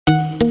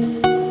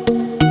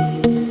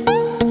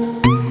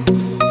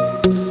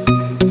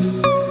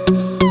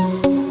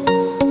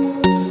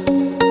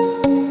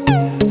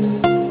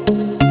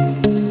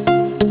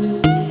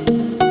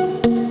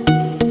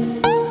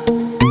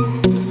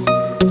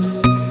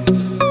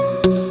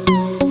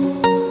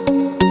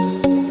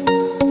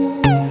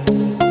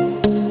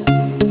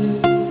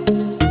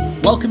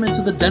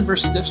the Denver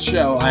Stiffs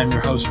Show. I'm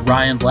your host,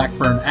 Ryan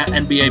Blackburn, at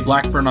NBA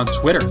Blackburn on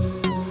Twitter.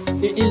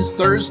 It is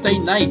Thursday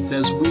night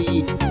as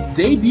we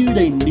debuted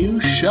a new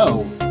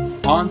show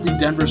on the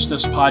Denver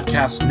Stiffs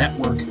Podcast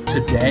Network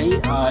today.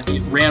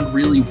 It ran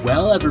really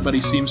well.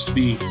 Everybody seems to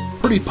be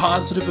pretty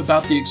positive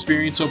about the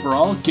experience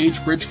overall. Gage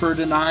Bridgeford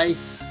and I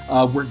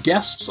were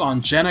guests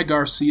on Jenna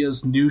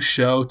Garcia's new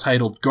show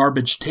titled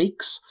Garbage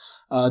Takes.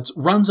 It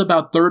runs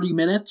about 30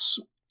 minutes.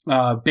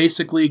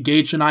 Basically,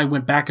 Gage and I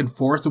went back and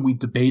forth and we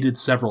debated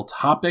several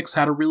topics,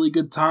 had a really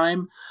good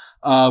time.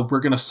 We're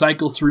going to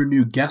cycle through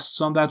new guests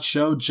on that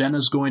show.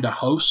 Jenna's going to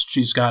host.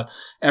 She's got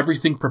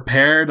everything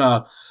prepared.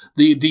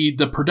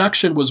 The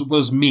production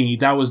was me.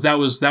 That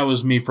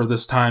was me for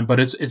this time, but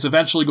it's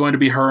eventually going to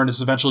be her and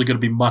it's eventually going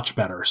to be much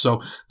better.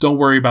 So don't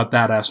worry about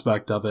that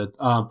aspect of it.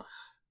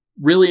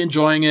 Really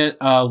enjoying it.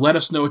 Let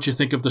us know what you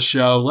think of the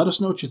show. Let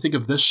us know what you think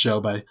of this show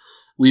by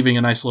leaving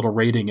a nice little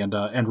rating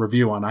and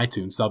review on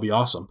iTunes. That'll be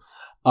awesome.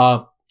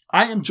 I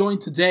am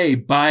joined today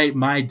by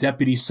my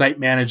deputy site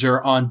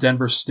manager on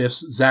Denver Stiffs,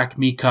 Zach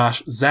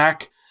Mikosh.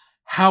 Zach,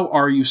 how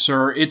are you,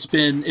 sir? It's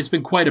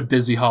been quite a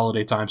busy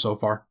holiday time so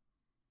far.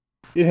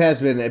 It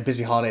has been a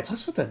busy holiday.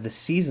 Plus with the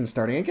season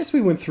starting, I guess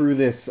we went through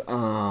this,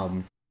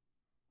 what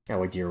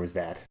year was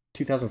that?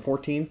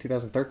 2014,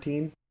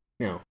 2013?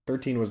 No,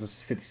 13 was the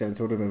 57,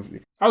 so it would have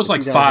been... I was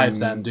like 5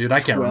 then, dude. I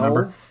can't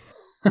remember.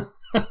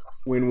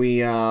 When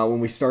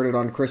we started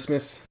on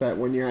Christmas that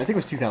one year, I think it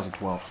was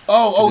 2012.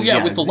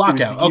 With the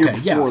lockout.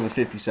 Before the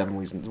 57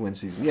 win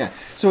season. Yeah.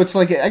 So it's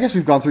like, I guess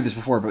we've gone through this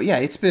before, but yeah,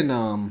 it's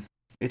been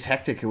it's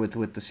hectic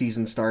with the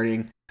season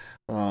starting,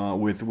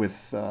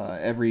 with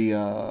every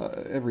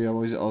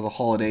always all the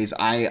holidays.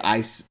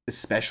 I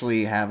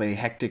especially have a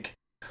hectic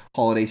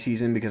holiday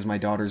season because my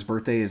daughter's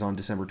birthday is on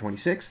December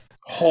 26th.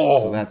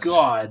 Oh, so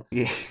God.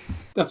 Yeah.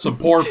 That's some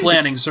poor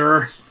planning,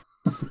 sir.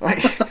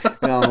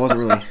 Well, I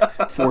wasn't really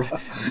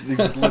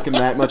looking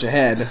that much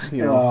ahead, in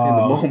the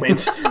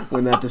moment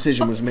when that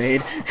decision was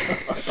made.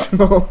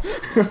 So,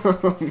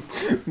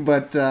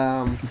 but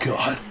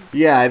God,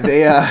 yeah.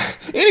 They,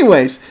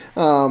 anyways,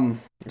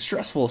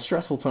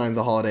 stressful time,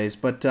 the holidays.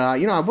 But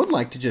I would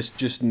like to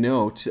just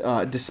note,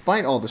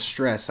 despite all the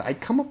stress, I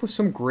come up with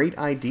some great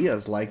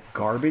ideas like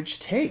garbage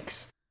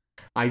takes.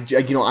 I'm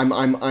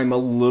a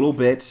little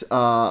bit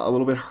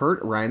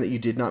hurt, Ryan, that you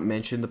did not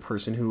mention the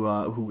person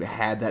who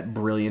had that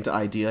brilliant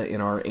idea in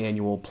our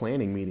annual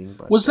planning meeting.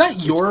 But was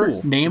that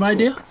your name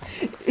idea?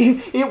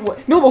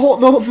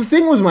 The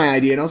thing was my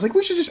idea, and I was like,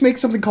 we should just make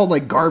something called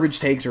like garbage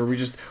takes, or we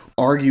just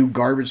argue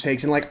garbage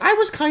takes, and like I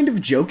was kind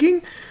of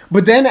joking,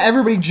 but then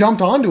everybody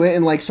jumped onto it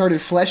and like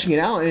started fleshing it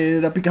out, and it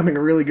ended up becoming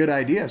a really good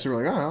idea. So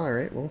we're like, oh, all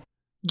right, well,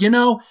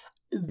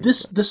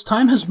 this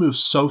time has moved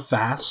so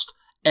fast.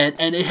 And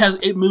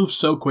it moves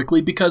so quickly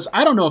because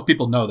I don't know if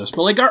people know this,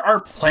 but like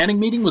our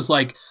planning meeting was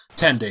like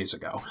 10 days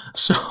ago.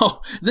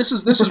 So this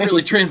has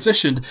really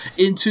transitioned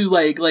into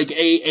like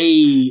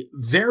a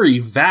very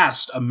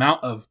vast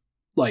amount of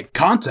like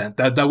content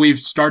that we've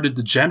started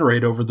to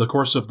generate over the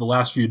course of the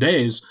last few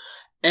days.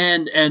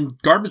 And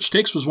Garbage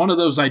Takes was one of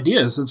those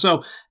ideas. And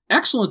so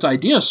excellent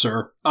idea,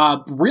 sir.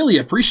 Really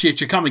appreciate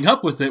you coming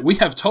up with it. We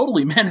have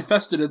totally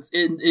manifested it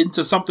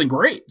into something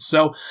great.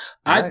 So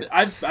right.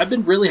 I've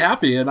been really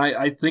happy, and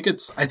I think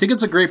it's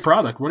a great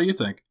product. What do you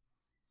think?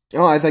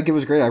 Oh, I think it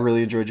was great. I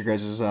really enjoyed you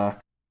guys'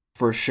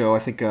 first show. I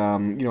think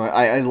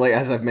I like,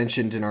 as I've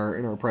mentioned in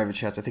our private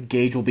chats, I think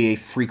Gage will be a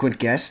frequent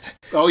guest.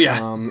 Oh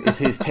yeah. If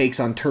his takes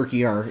on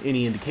Turkey are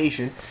any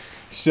indication.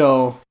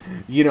 So,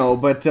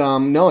 but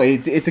no,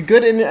 it's a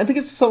good, and I think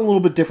it's something a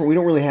little bit different. We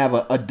don't really have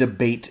a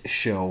debate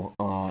show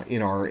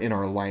in our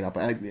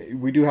lineup.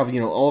 We do have,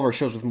 all of our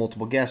shows with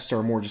multiple guests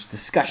are more just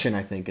discussion,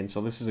 I think, and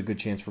so this is a good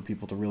chance for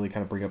people to really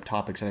kind of bring up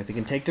topics, and I think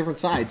and take different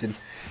sides, and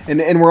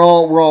we're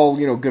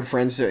all good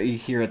friends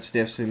here at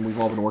Stiffs, and we've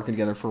all been working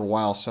together for a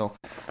while, so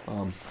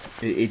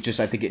it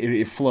just I think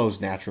it flows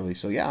naturally.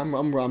 So yeah,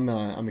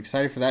 I'm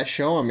excited for that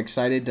show. I'm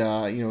excited,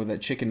 that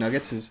Chicken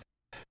Nuggets is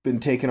been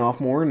taken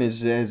off more and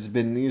has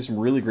been some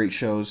really great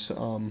shows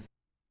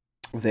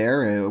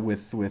there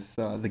with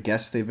the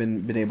guests they've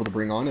been able to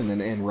bring on,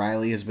 and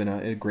Riley has been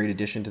a great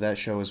addition to that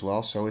show as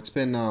well. So it's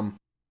been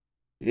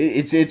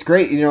it's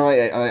great.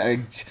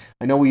 I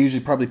know we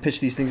usually probably pitch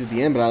these things at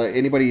the end, but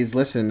anybody who's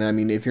listening, I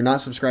mean, if you're not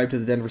subscribed to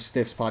the Denver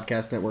Stiffs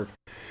Podcast Network,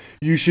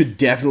 you should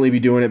definitely be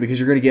doing it because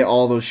you're going to get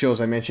all those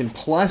shows I mentioned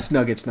plus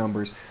Nuggets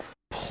numbers.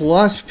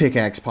 Plus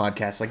Pickaxe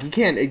podcast. Like you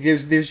can't,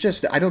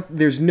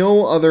 there's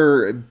no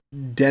other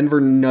Denver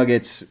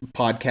Nuggets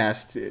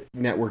podcast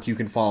network you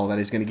can follow that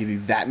is going to give you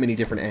that many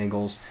different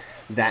angles,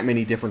 that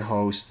many different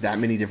hosts, that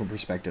many different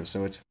perspectives.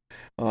 So it's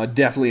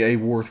definitely a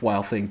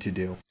worthwhile thing to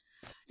do.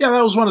 Yeah,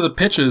 that was one of the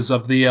pitches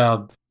of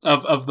the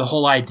the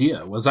whole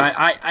idea was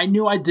I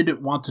knew I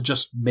didn't want to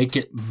just make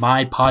it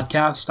my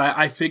podcast.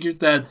 I figured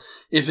that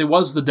if it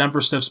was the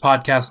Denver Stiffs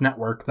Podcast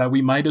Network, that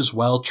we might as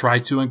well try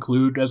to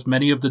include as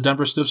many of the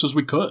Denver Stiffs as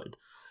we could.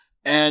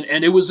 And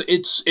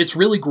it's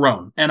really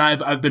grown, and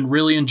I've been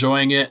really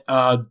enjoying it.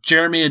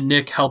 Jeremy and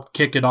Nick helped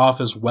kick it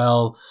off as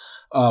well.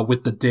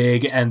 with the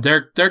dig, and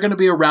they're going to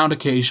be around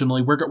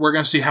occasionally. We're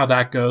going to see how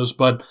that goes,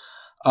 but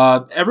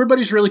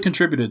everybody's really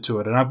contributed to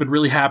it, and I've been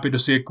really happy to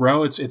see it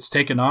grow. It's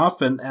taken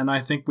off, and I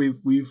think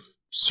we've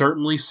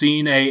certainly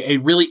seen a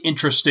really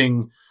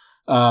interesting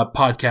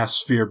podcast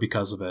sphere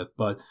because of it.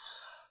 But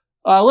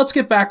let's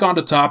get back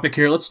onto topic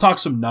here. Let's talk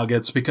some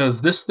Nuggets,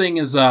 because this thing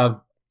is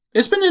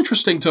it's been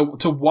interesting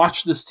to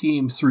watch this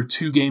team through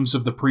 2 games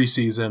of the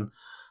preseason.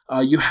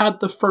 You had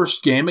the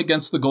first game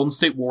against the Golden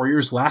State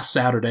Warriors last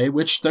Saturday,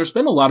 which there's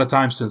been a lot of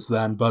time since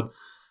then, but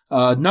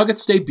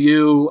Nuggets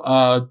debut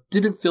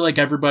didn't feel like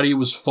everybody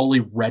was fully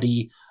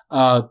ready.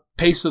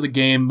 Pace of the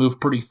game moved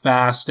pretty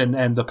fast,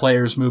 and the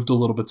players moved a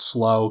little bit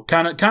slow.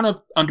 Kind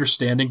of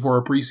understanding for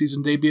a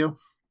preseason debut.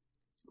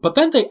 But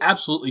then they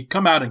absolutely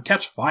come out and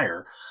catch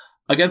fire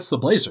against the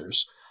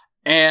Blazers,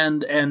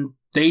 and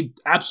they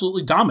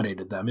absolutely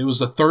dominated them. It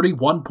was a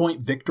 31-point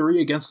victory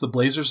against the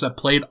Blazers that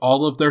played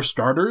all of their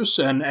starters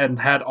and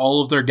had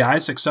all of their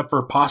guys except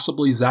for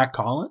possibly Zach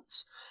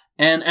Collins.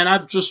 And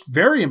I'm just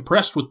very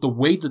impressed with the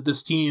way that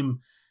this team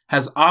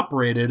has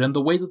operated and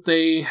the way that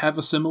they have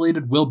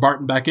assimilated Will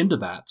Barton back into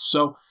that.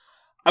 So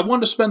I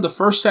wanted to spend the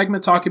first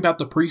segment talking about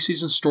the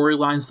preseason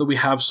storylines that we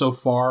have so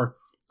far.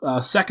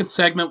 Second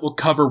segment will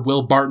cover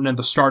Will Barton and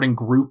the starting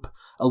group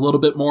a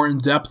little bit more in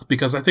depth,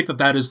 because I think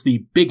that is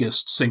the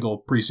biggest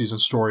single preseason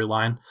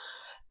storyline.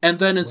 And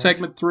then in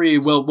segment 3,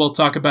 we'll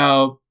talk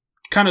about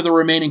kind of the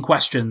remaining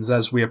questions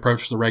as we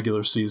approach the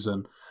regular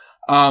season.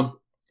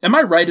 Am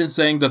I right in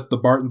saying that the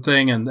Barton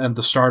thing and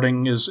the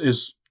starting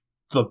is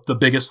the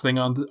biggest thing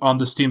on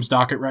this team's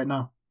docket right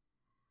now?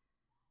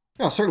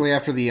 Oh, certainly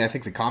after I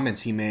think the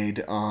comments he made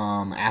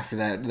after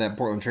that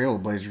Portland Trail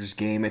Blazers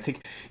game, I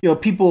think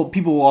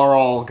people are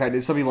all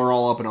some people are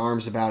all up in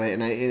arms about it,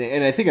 and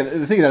I think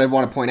the thing that I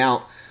want to point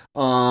out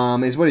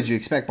is, what did you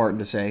expect Barton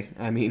to say?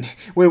 I mean,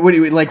 what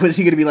do you like? Was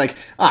he going to be like,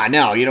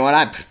 no, you know what?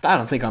 I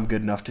don't think I'm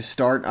good enough to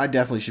start. I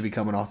definitely should be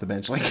coming off the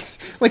bench.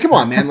 Like come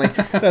on, man. Like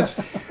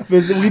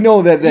we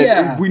know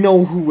that we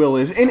know who Will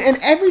is, and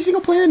every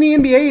single player in the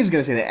NBA is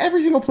going to say that.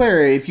 Every single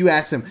player, if you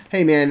ask them,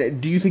 hey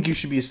man, do you think you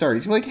should be a starter?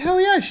 He's like, hell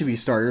yeah, I should be a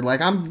starter.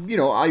 Like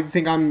I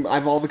think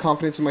I've all the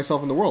confidence in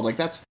myself in the world. Like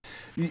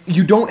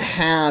you don't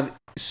have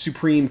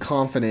supreme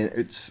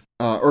confidence,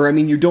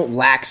 you don't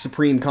lack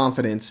supreme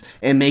confidence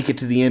and make it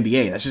to the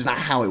NBA. That's just not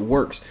how it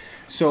works.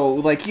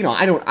 So I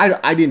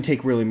didn't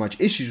take really much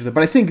issues with it,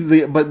 but I think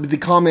the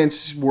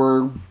comments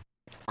were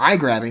eye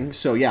grabbing.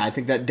 So yeah, I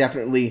think that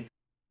definitely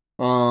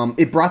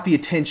it brought the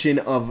attention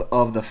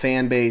of the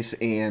fan base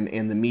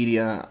and the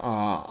media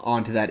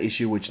onto that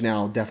issue, which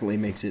now definitely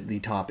makes it the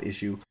top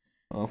issue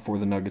for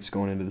the Nuggets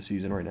going into the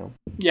season right now.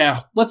 Yeah,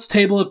 let's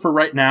table it for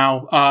right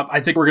now. I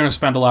think we're going to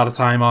spend a lot of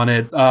time on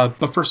it.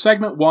 But for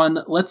segment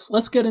 1,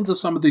 let's get into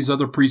some of these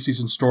other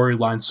preseason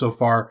storylines so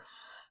far.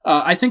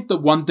 I think the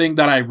one thing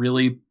that I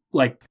really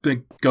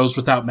think goes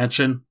without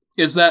mention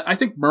is that I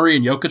think Murray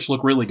and Jokic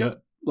look really good.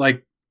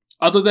 Like,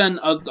 other than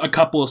a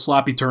couple of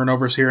sloppy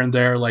turnovers here and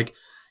there, like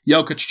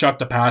Jokic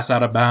chucked a pass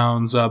out of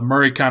bounds.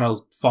 Murray kind of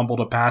fumbled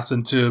a pass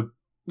into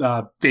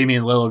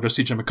Damian Lillard or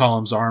CJ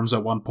McCollum's arms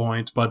at one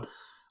point, but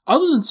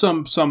other than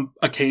some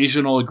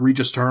occasional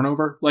egregious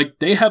turnover, like,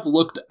 they have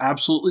looked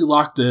absolutely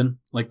locked in,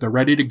 like they're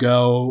ready to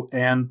go,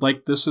 and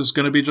like this is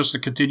going to be just a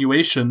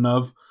continuation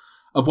of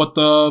what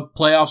the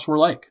playoffs were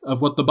like,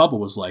 of what the bubble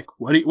was like.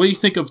 What do you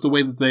think of the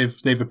way that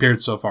they've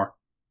appeared so far?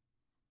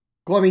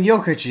 Well, I mean,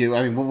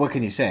 Jokic, what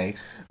can you say?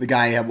 The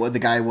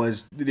guy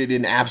was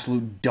an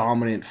absolute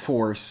dominant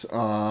force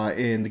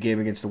in the game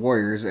against the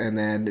Warriors, and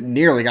then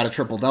nearly got a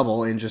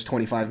triple-double in just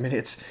 25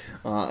 minutes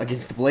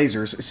against the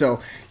Blazers. So,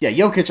 yeah,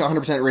 Jokic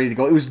 100% ready to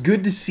go. It was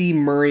good to see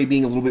Murray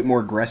being a little bit more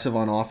aggressive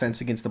on offense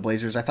against the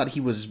Blazers. I thought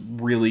he was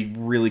really,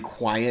 really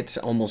quiet,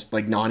 almost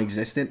like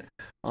non-existent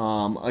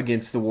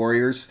against the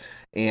Warriors.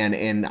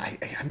 And I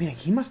mean,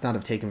 he must not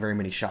have taken very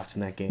many shots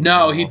in that game.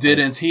 No, he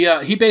didn't.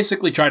 He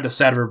basically tried to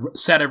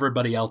set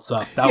everybody else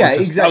up.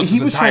 Exactly.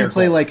 He was trying to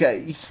play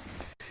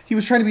he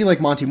was trying to be like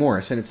Monty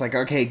Morris, and it's like,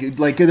 okay,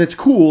 like that's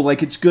cool.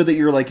 Like, it's good that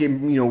you're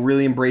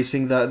really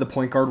embracing the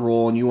point guard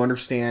role, and you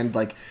understand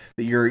like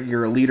that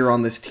you're a leader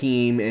on this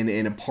team,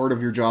 and a part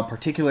of your job,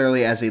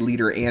 particularly as a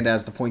leader and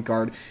as the point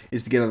guard,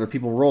 is to get other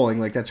people rolling.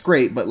 Like, that's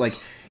great, but like,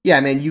 yeah,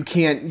 man, you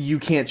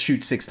can't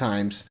shoot 6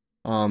 times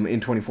in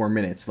 24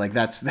 minutes. Like,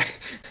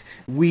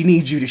 we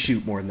need you to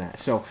shoot more than that.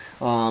 So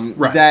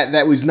right.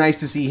 that was nice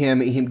to see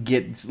him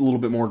get a little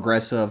bit more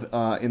aggressive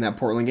in that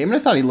Portland game, and I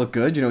thought he looked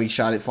good. He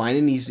shot it fine,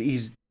 and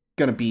he's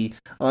gonna be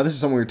this is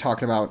something we were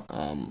talking about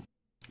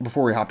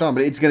before we hopped on,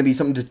 but it's gonna be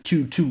something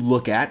to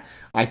look at.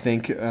 I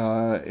think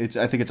it's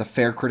a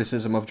fair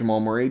criticism of Jamal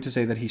Murray to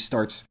say that he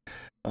starts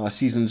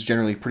seasons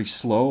generally pretty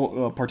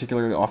slow,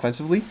 particularly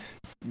offensively,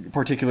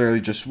 particularly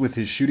just with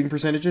his shooting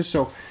percentages.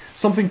 So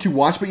something to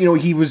watch. But to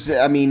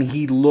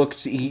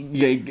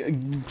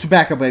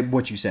back up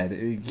what you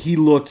said, he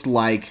looked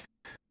like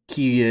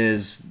he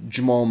is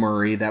Jamal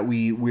Murray that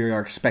we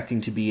are expecting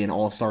to be an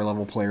all-star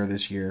level player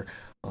this year.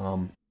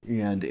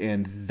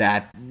 And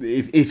that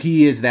if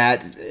he is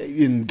that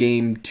in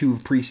game 2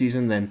 of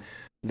preseason, then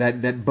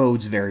that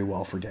bodes very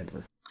well for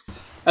Denver.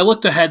 I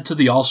looked ahead to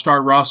the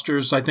All-Star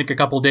rosters, I think, a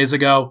couple days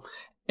ago,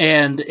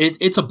 and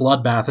it's a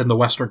bloodbath in the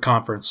Western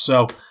Conference.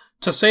 So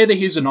to say that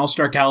he's an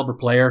All-Star caliber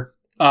player,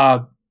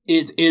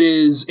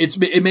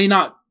 it may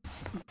not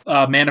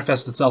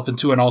manifest itself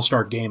into an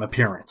All-Star game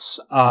appearance.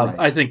 Right,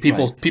 I think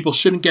people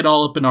shouldn't get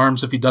all up in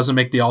arms if he doesn't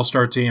make the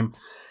All-Star team.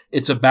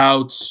 It's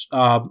about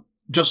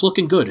just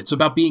looking good. It's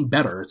about being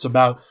better. It's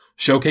about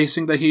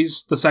showcasing that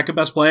he's the second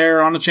best player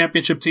on a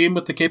championship team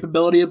with the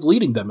capability of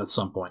leading them at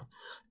some point.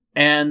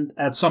 And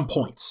at some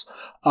points.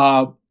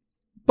 But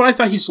I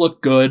thought he's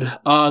looked good.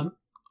 On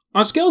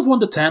a scale of 1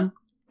 to 10,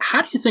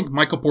 how do you think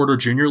Michael Porter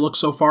Jr. looks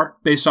so far,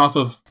 based off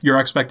of your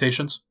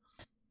expectations?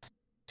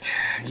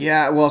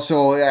 Yeah, well,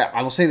 so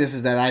I will say this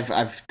is that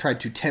I've tried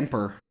to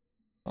temper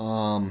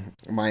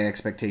my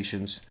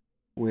expectations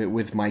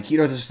with Mike.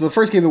 This is the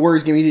first game, the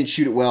Warriors game, he didn't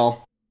shoot it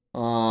well.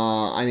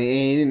 I mean,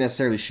 he didn't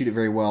necessarily shoot it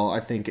very well, I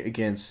think,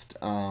 against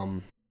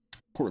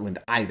Portland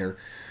either.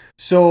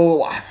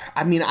 So,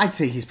 I mean, I'd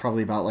say he's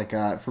probably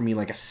about for me,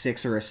 a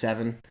 6 or a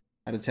 7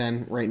 out of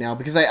 10 right now.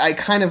 Because I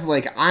kind of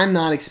I'm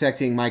not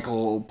expecting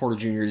Michael Porter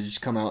Jr. to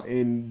just come out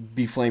and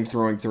be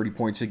flame-throwing 30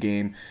 points a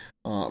game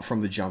from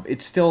the jump.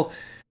 It's still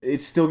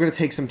going to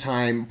take some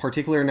time,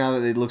 particularly now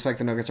that it looks like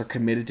the Nuggets are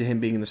committed to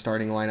him being in the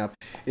starting lineup.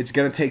 It's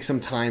going to take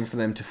some time for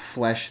them to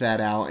flesh that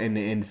out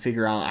and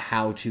figure out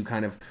how to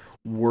kind of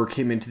work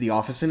him into the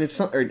office, and into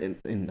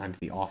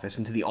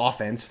the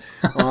offense.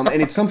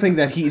 And it's something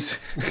that he's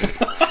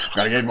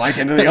got to get Mike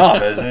into the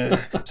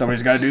office.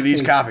 Somebody's got to do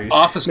these copies.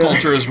 Office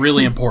culture is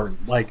really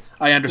important.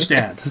 I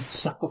understand.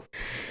 So.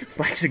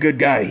 Mike's a good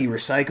guy. He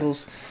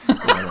recycles.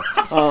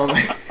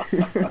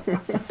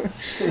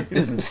 He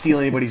doesn't steal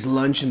anybody's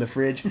lunch in the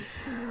fridge.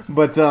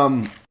 But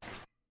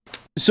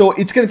so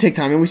it's going to take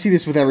time, and we see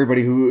this with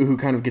everybody who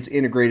kind of gets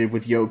integrated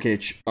with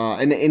Jokic,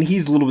 and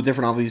he's a little bit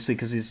different, obviously,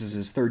 because this is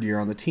his third year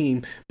on the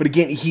team. But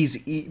again,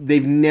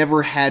 they've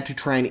never had to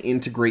try and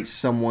integrate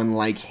someone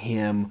like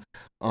him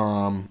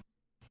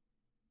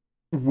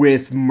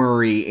with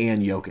Murray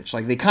and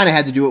Jokic. They kind of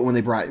had to do it when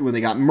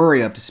they got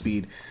Murray up to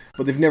speed,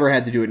 but they've never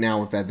had to do it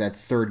now with that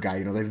third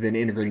guy. They've been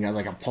integrating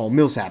guys a Paul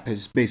Millsap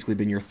has basically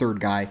been your third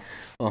guy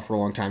for a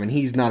long time, and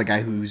he's not a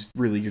guy who's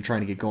really you're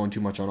trying to get going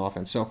too much on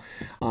offense. So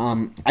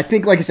I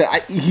think, like I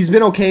said, he's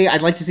been okay.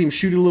 I'd like to see him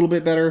shoot a little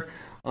bit better,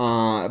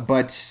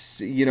 but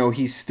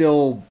he's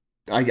still.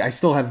 I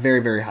still have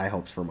very, very high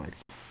hopes for Mike.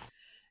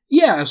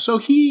 Yeah, so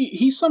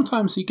he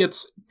sometimes he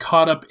gets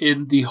caught up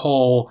in the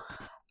whole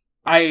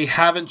I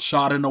haven't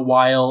shot in a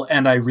while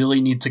and I really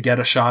need to get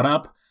a shot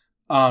up.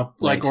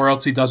 Right. Or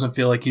else he doesn't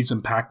feel like he's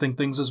impacting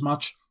things as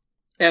much.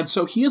 And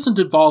so he isn't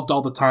involved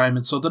all the time,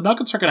 and so the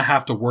Nuggets are going to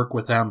have to work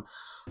with him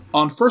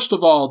on, first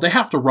of all, they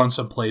have to run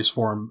some plays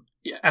for him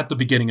at the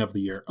beginning of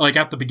the year,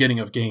 at the beginning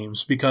of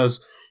games,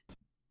 because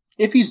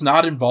if he's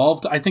not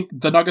involved, I think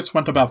the Nuggets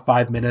went about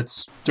 5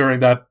 minutes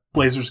during that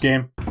Blazers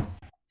game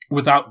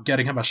without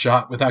getting him a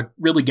shot, without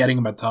really getting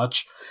him a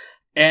touch.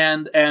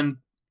 And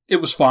it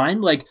was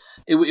fine.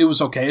 It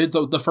was okay.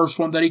 The first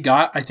one that he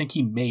got, I think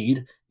he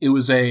made. It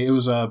was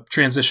a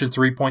transition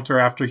 3-pointer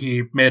after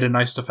he made a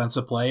nice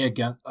defensive play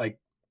again,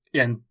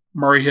 and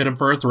Murray hit him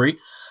for a 3.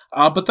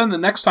 But then the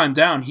next time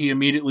down, he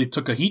immediately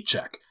took a heat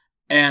check,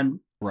 and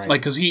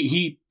because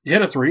he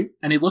hit a 3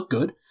 and he looked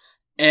good,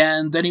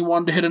 and then he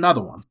wanted to hit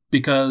another one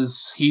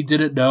because he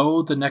didn't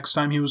know the next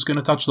time he was going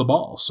to touch the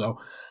ball. So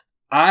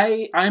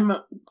I'm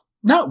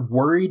not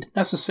worried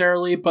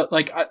necessarily, but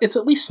it's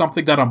at least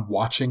something that I'm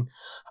watching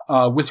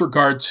with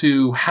regard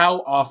to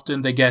how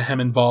often they get him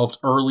involved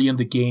early in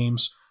the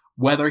games,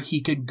 whether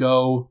he could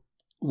go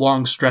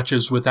long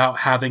stretches without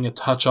having a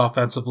touch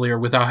offensively or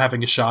without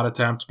having a shot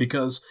attempt,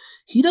 because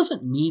he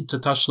doesn't need to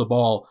touch the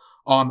ball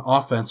on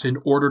offense in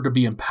order to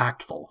be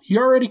impactful. He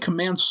already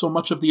commands so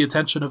much of the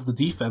attention of the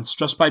defense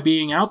just by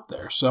being out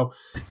there. So,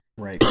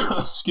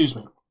 excuse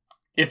me.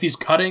 If he's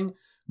cutting,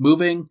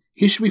 moving,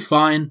 he should be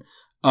fine.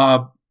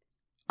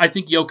 I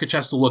think Jokic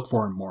has to look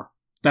for him more.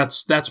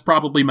 That's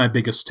probably my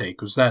biggest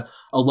take, was that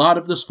a lot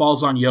of this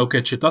falls on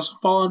Jokic. It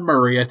doesn't fall on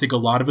Murray. I think a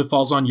lot of it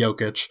falls on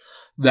Jokic,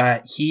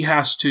 that he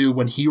has to,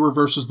 when he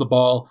reverses the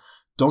ball,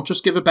 don't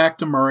just give it back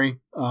to Murray.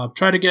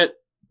 Try to get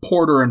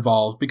Porter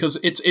involved, because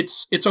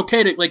it's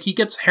okay to, he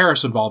gets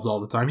Harris involved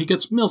all the time. He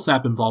gets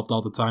Millsap involved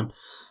all the time.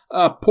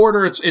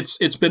 Porter,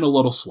 it's been a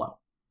little slow.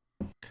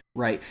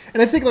 Right.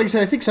 And I think, like I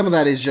said, I think some of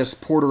that is just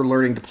Porter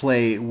learning to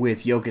play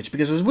with Jokic,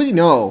 because as we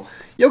know,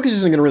 Jokic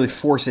isn't going to really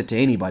force it to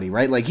anybody,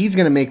 right? He's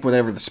going to make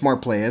whatever the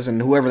smart play is,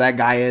 and whoever that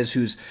guy is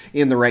who's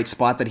in the right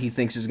spot that he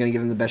thinks is going to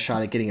give him the best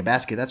shot at getting a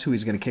basket, that's who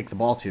he's going to kick the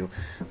ball to.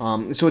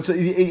 So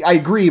I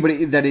agree, but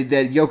that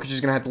Jokic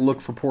is going to have to look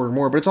for Porter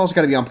more, but it's also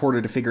got to be on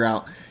Porter to figure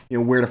out,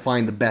 where to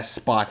find the best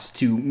spots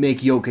to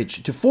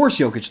force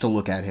Jokic to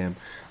look at him.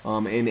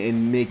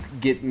 And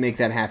make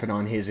that happen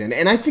on his end,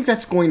 and I think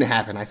that's going to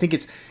happen. I think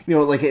it's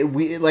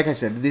like I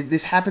said,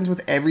 this happens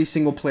with every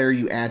single player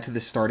you add to the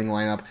starting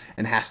lineup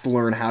and has to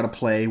learn how to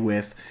play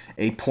with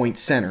a point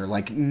center.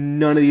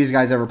 None of these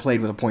guys ever played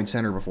with a point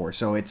center before,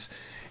 so it's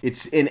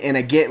and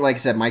I get, like I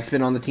said, Mike's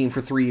been on the team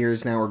for 3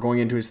 years now, or going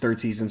into his third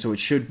season, so it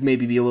should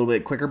maybe be a little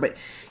bit quicker. But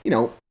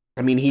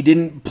I mean, he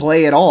didn't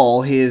play at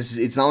all.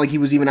 It's not like he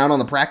was even out on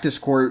the practice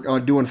court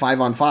doing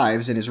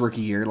 5-on-5s in his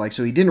rookie year. Like,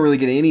 so he didn't really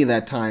get any of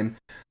that time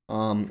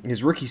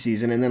his rookie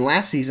season. And then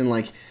last season,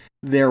 like,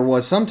 there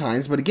was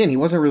sometimes, but again, he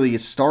wasn't really a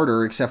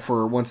starter except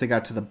for once they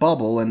got to the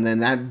bubble, and then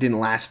that didn't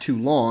last too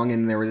long,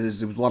 and there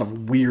was a lot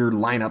of weird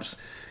lineups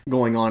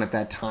going on at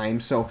that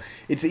time. So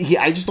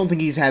I just don't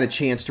think he's had a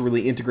chance to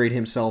really integrate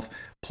himself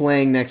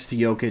playing next to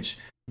Jokic,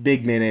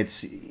 big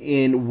minutes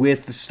in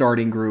with the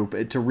starting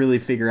group, to really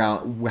figure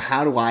out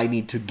how do I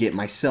need to get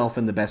myself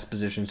in the best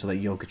position so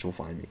that Jokic will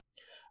find me.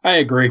 I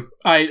agree.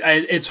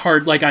 It's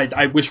hard. Like,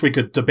 I wish we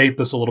could debate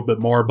this a little bit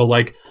more, but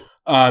like,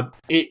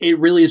 it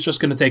really is just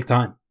going to take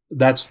time.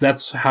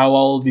 That's how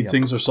all of these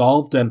things are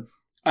solved, and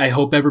I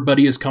hope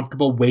everybody is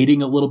comfortable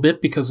waiting a little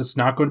bit, because it's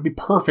not going to be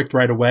perfect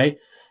right away.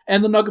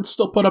 And the Nuggets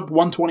still put up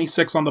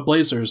 126 on the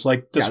Blazers,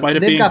 like, despite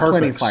it being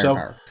perfect.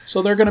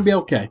 So they're going to be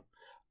okay.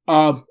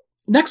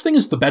 Next thing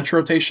is the bench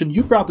rotation.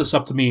 You brought this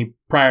up to me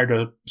prior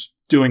to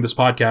doing this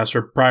podcast,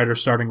 or prior to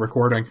starting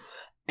recording,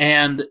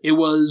 and it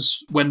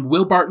was when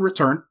Will Barton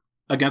returned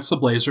against the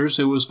Blazers.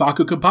 It was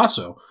Facu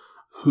Campazzo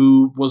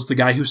who was the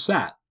guy who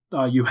sat.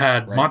 You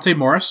had Monte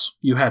Morris,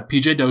 you had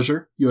PJ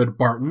Dozier, you had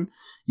Barton,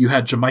 you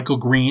had JaMychal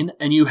Green,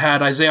 and you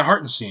had Isaiah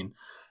Hartenstein.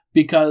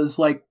 Because,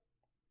 like,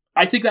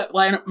 I think that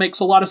lineup makes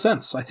a lot of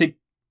sense. I think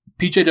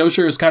PJ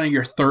Dozier is kind of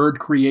your third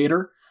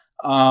creator,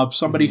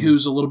 somebody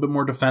who's a little bit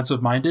more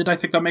defensive minded. I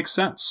think that makes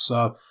sense.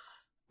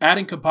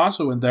 Adding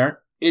Campazzo in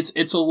there,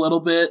 it's a little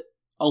bit,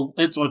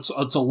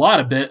 it's a lot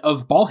of bit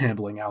of ball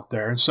handling out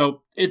there, and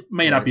so it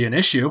may not be an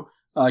issue.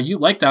 You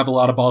like to have a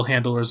lot of ball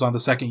handlers on the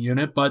second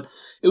unit, but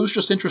it was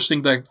just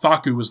interesting that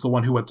Facu was the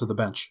one who went to the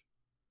bench.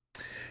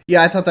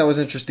 Yeah, I thought that was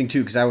interesting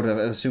too, because I would have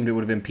assumed it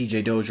would have been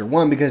PJ Dozier.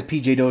 One, because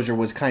PJ Dozier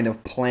was kind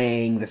of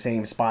playing the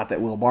same spot that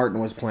Will Barton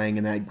was playing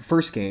in that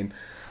first game.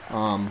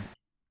 And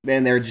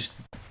they're just,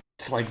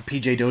 it's like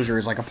PJ Dozier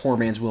is like a poor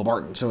man's Will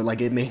Barton. So,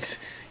 like, it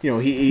makes,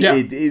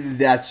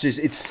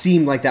 it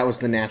seemed like that was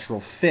the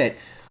natural fit.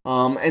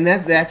 And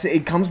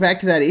it comes back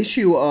to that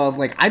issue of,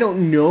 like, I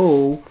don't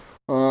know.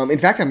 In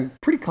fact, I'm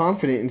pretty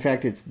confident. In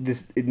fact, it's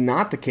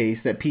not the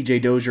case that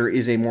PJ Dozier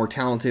is a more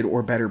talented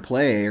or better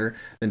player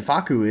than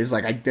Facu is.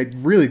 Like, I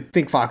really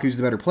think Facu's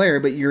the better player,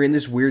 but you're in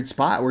this weird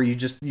spot where you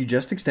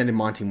just extended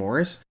Monte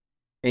Morris,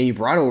 and you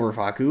brought over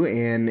Facu,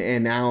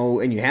 and now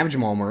you have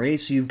Jamal Murray.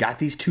 So you've got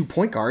these two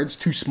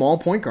small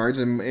point guards,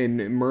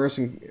 and Morris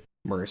and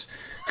Campazzo.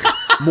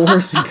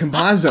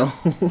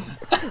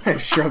 I'm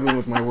struggling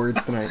with my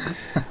words tonight.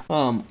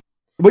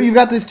 But you've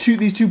got these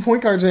two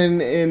point guards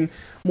in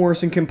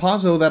Morris and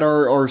Campazzo that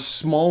are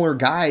smaller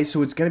guys,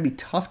 so it's going to be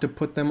tough to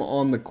put them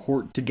on the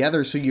court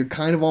together. So you're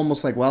kind of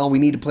almost like, well, we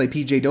need to play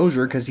PJ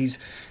Dozier because he's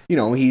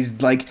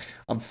like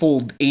a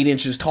full 8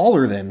 inches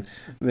taller than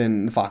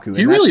Facu.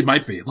 He really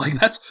might be. Like,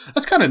 that's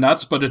kind of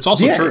nuts, but it's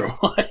also true.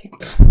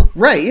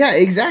 Right? Yeah,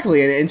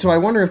 exactly. And so I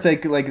wonder if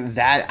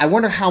I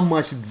wonder how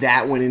much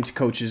that went into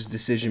coach's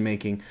decision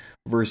making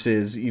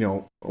versus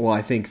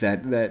I think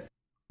that.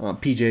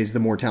 PJ is the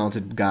more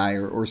talented guy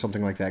or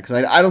something like that.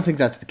 Because I don't think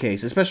that's the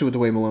case, especially with the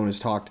way Malone has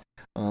talked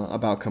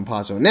about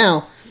Campazzo.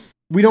 Now,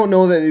 we don't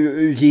know that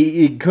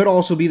it could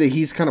also be that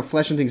he's kind of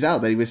fleshing things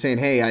out, that he was saying,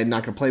 hey, I'm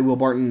not going to play Will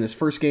Barton in this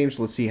first game,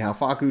 so let's see how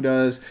Facu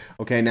does.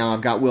 Okay, now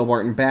I've got Will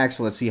Barton back,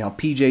 so let's see how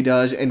PJ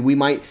does. And we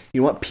might,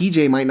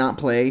 PJ might not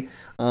play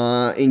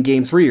in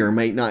Game 3 or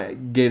might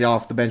not get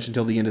off the bench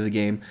until the end of the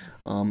game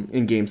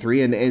in Game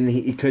 3. And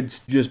it could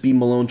just be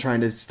Malone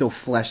trying to still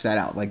flesh that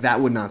out. Like, that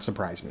would not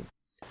surprise me.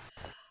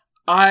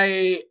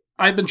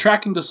 I've been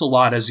tracking this a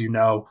lot, as you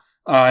know.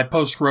 I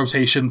post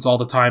rotations all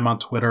the time on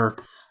Twitter,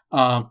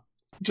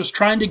 just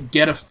trying to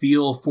get a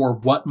feel for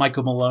what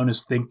Michael Malone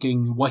is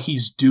thinking, what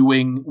he's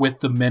doing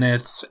with the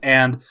minutes,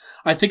 and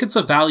I think it's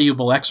a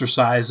valuable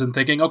exercise in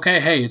thinking, okay,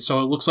 hey,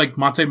 so it looks like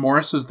Monte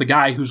Morris is the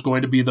guy who's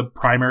going to be the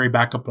primary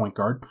backup point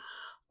guard.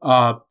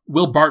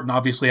 Will Barton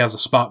obviously has a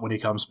spot when he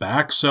comes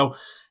back, so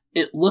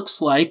it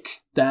looks like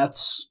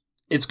it's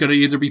going to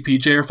either be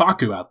PJ or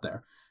Facu out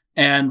there.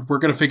 And we're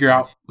going to figure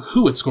out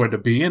who it's going to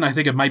be, and I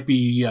think it might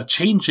be a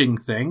changing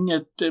thing.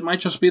 It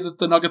might just be that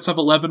the Nuggets have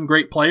 11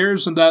 great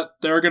players, and that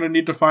they're going to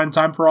need to find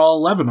time for all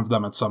 11 of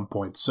them at some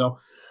point. So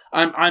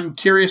I'm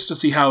curious to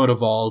see how it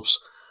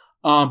evolves.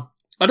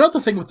 Another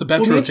thing with the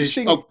bench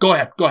rotation... Oh, go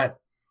ahead.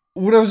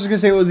 What I was just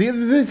going to say, the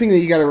other thing that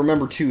you got to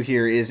remember, too,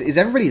 here is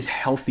everybody is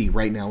healthy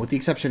right now, with the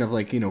exception of,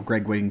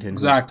 Greg Whittington.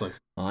 Exactly.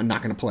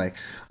 Not going to play.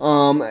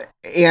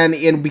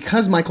 And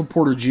because Michael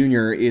Porter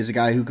Jr. is a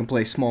guy who can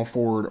play small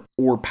forward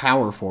or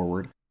power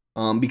forward,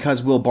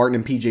 because Will Barton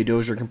and PJ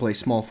Dozier can play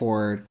small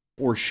forward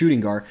or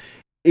shooting guard,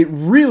 it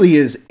really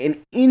is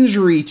an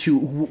injury to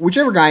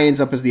whichever guy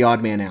ends up as the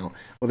odd man out,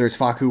 whether it's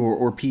Facu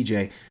or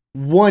PJ.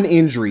 One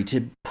injury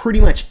to pretty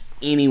much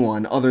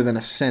anyone other than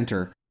a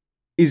center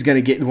is going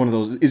to get one of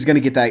those, is going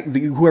to get that,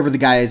 whoever the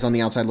guy is on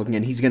the outside looking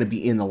in, he's going to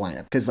be in the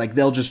lineup. Because like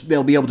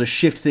they'll be able to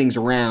shift things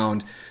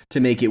around to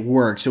make it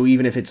work. So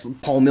even if it's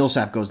Paul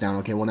Millsap goes down,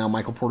 okay, well now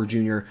Michael Porter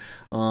Jr.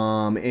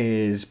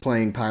 Is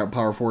playing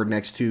power forward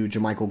next to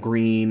JaMychal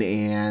Green,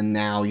 and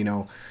now,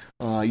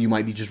 you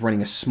might be just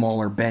running a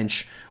smaller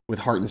bench with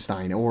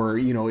Hartenstein, or,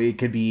 it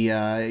could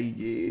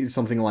be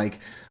something like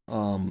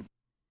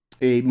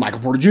Michael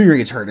Porter Jr.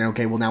 gets hurt, and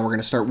okay, well now we're going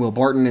to start Will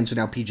Barton, and so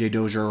now PJ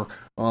Dozier,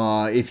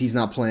 if he's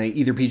not playing,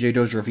 either PJ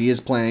Dozier, if he is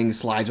playing,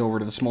 slides over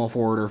to the small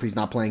forward, or if he's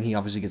not playing, he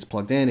obviously gets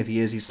plugged in. If he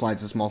is, he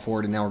slides the small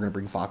forward, and now we're going to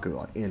bring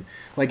Facu in.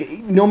 Like,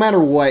 no matter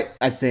what,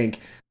 I think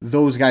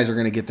those guys are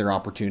going to get their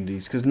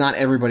opportunities, because not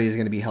everybody is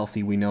going to be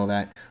healthy, we know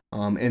that,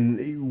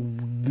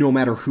 and no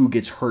matter who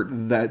gets hurt,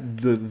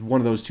 one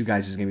of those two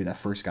guys is going to be that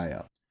first guy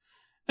up.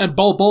 And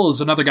Bol Bol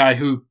is another guy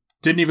who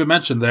didn't even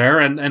mention there,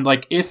 and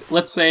like, if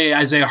let's say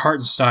Isaiah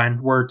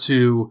Hartenstein were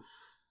to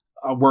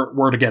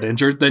get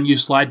injured, then you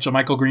slide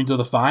JaMychal Green to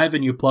the 5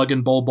 and you plug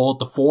in Bol Bol at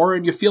the 4,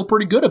 and you feel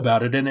pretty good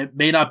about it. And it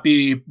may not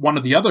be one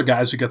of the other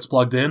guys who gets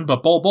plugged in,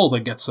 but Bol Bol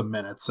then gets some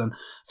minutes and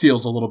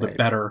feels a little bit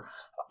better,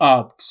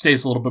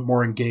 stays a little bit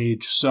more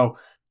engaged. So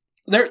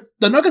the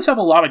Nuggets have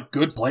a lot of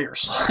good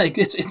players. Like,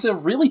 it's a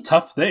really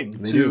tough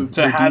thing to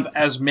have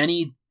as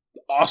many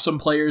awesome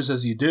players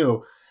as you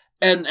do,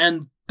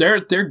 and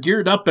they're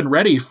geared up and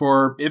ready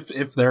for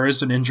if there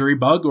is an injury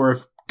bug, or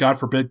if, God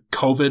forbid,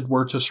 COVID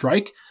were to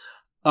strike.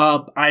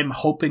 I'm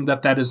hoping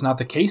that is not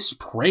the case,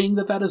 praying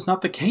that is not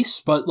the case,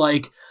 but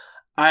like,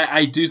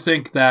 I do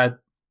think that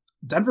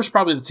Denver's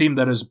probably the team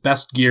that is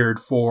best geared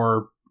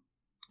for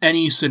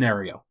any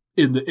scenario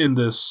in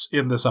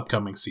this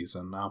upcoming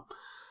season. Now,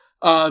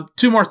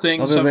 two more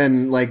things. Other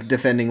than like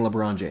defending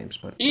LeBron James,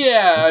 but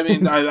yeah, I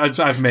mean,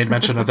 I've made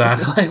mention of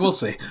that. Like, we'll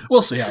see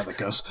how that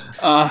goes.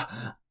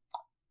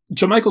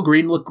 JaMychal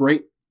Green looked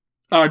great.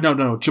 No.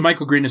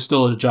 JaMychal Green is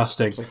still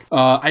adjusting.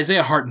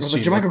 Isaiah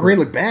Hartenstein. JaMychal Green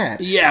looked bad.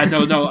 Yeah,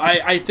 no.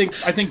 I think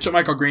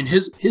JaMychal Green,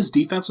 his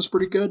defense is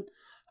pretty good.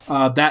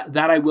 That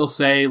I will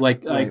say.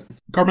 Like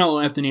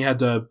Carmelo Anthony had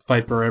to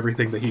fight for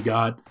everything that he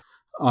got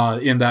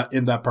in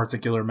that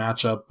particular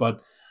matchup.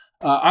 But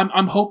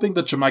I'm hoping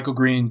that JaMychal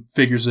Green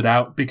figures it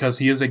out, because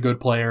he is a good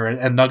player,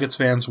 and Nuggets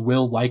fans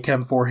will like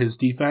him for his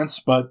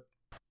defense. But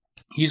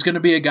he's going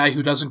to be a guy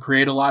who doesn't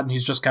create a lot, and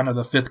he's just kind of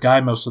the fifth guy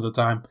most of the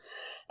time,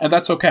 and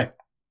that's okay.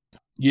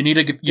 You need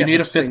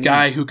a fifth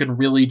guy who can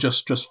really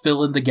just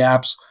fill in the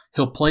gaps.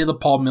 He'll play the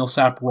Paul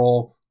Millsap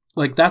role.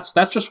 Like, that's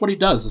just what he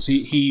does. Is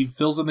he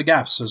fills in the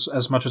gaps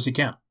as much as he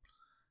can.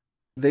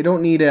 They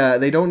don't need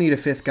a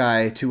fifth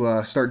guy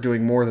to start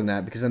doing more than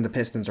that, because then the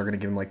Pistons are going to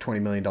give him like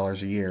 $20 million a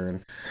year,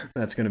 and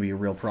that's going to be a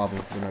real problem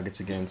for the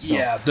Nuggets again. So,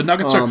 yeah, the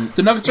Nuggets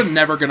are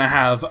never going to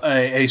have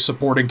a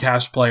supporting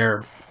cast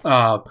player.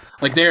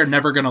 Like, they are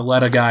never going to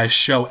let a guy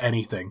show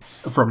anything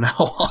from now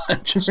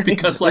on, just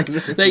because like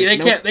they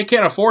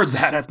can't afford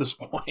that at this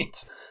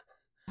point.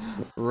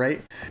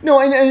 Right? No,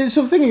 and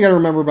so the thing you got to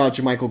remember about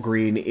JaMychal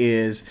Green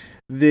is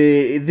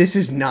this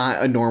is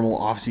not a normal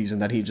offseason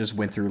that he just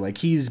went through. Like,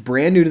 he's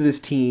brand new to this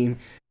team.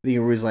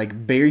 There was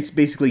like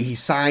basically he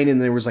signed, and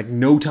there was like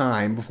no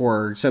time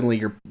before suddenly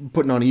you're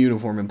putting on a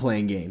uniform and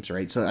playing games,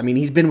 right? So I mean,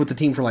 he's been with the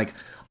team for like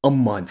a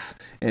month,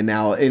 and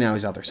now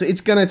he's out there. So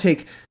it's gonna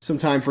take some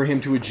time for him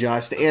to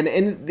adjust, and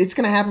it's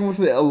gonna happen with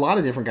a lot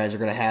of different guys. Are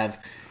gonna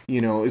have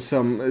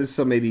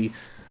some maybe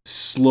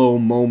slow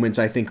moments,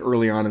 I think,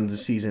 early on in the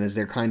season, as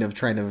they're kind of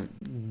trying to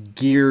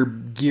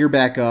gear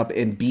back up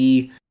and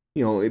be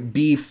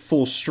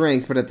full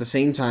strength, but at the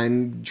same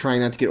time trying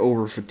not to get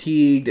over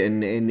fatigued,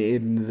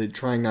 and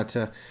trying not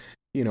to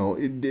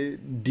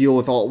deal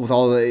with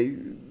all the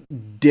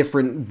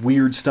different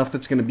weird stuff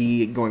that's going to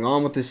be going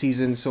on with the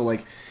season. So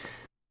like,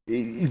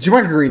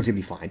 JaMychal Green's gonna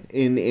be fine,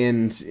 and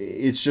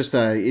it's just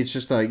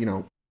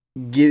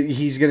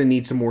he's gonna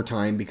need some more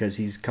time, because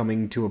he's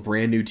coming to a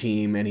brand new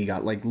team, and he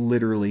got like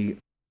literally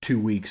 2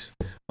 weeks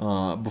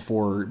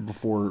before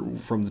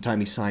from the time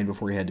he signed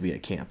before he had to be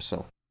at camp.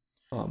 So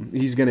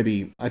he's gonna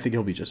be, I think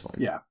he'll be just fine.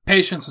 Yeah,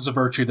 patience is a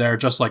virtue there,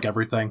 just like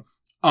everything.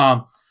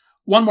 One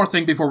more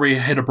thing before we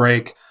hit a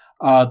break.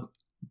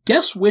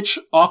 Guess which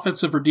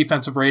offensive or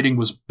defensive rating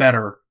was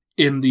better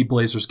in the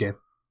Blazers game?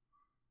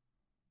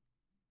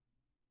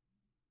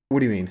 What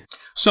do you mean?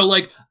 So,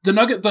 like,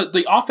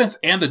 the offense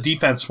and the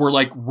defense were,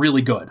 like,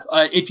 really good.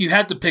 If you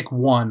had to pick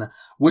one,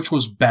 which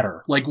was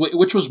better? Like,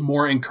 which was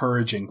more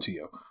encouraging to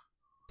you?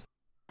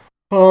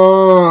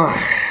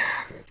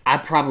 I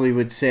probably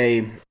would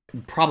say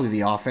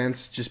the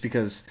offense, just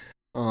because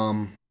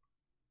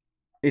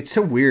it's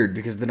so weird,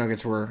 because the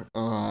Nuggets were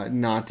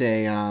not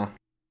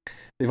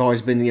they've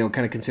always been,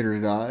 kind of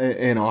considered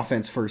an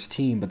offense-first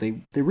team, but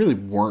they really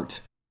weren't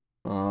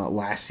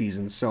last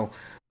season. So,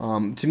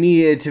 to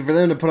me, for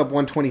them to put up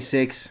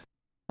 126,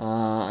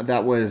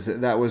 that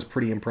was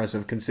pretty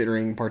impressive,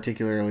 considering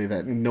particularly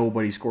that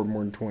nobody scored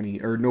more than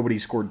 20, or nobody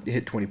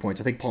hit 20 points.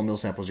 I think Paul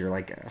Millsap was your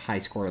like high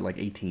score at like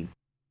 18.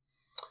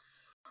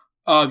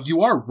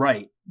 You are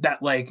right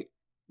that like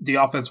the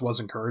offense was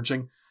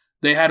encouraging.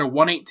 They had a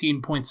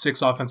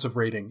 118.6 offensive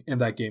rating in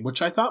that game,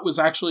 which I thought was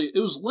it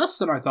was less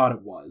than I thought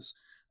it was.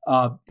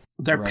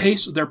 Their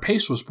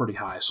pace was pretty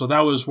high, so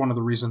that was one of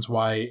the reasons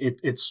why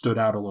it stood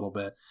out a little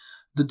bit.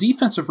 The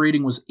defensive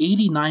rating was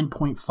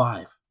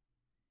 89.5.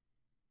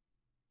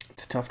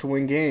 It's tough to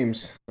win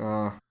games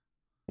if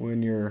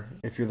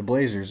you're the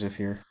Blazers, if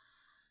you're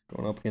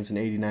going up against an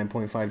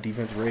 89.5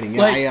 defensive rating.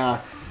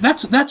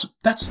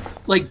 That's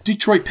like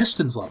Detroit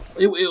Pistons level.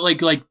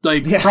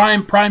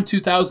 Prime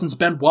 2000s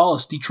Ben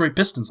Wallace Detroit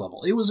Pistons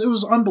level. It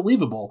was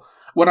unbelievable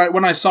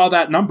when I saw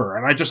that number,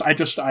 and I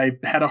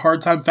had a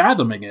hard time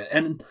fathoming it.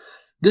 And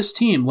this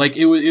team,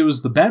 it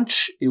was the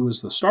bench, it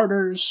was the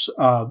starters.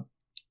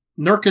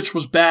 Nurkic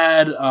was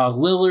bad.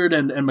 Lillard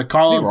and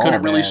McCollum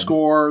couldn't really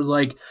score.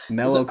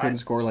 Melo couldn't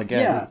score.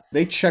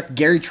 They chucked.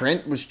 Gary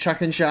Trent was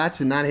chucking shots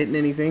and not hitting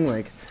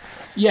anything.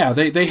 Yeah,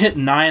 they hit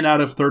 9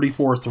 out of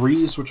 34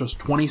 threes, which was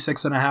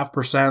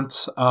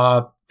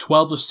 26.5%.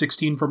 12 of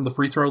 16 from the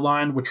free throw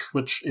line,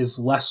 which is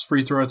less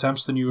free throw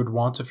attempts than you would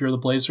want if you're the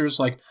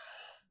Blazers.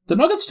 The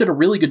Nuggets did a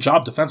really good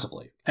job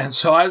defensively, and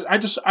so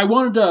I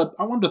wanted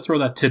to throw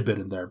that tidbit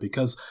in there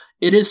because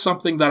it is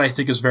something that I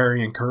think is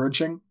very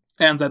encouraging.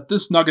 And that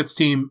this Nuggets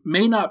team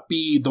may not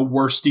be the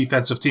worst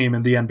defensive team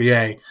in the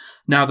NBA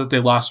now that they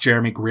lost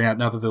Jeremy Grant,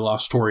 now that they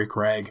lost Torrey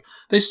Craig.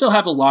 They still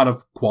have a lot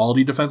of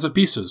quality defensive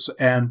pieces,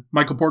 and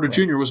Michael Porter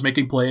Jr. was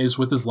making plays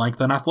with his length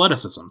and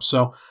athleticism.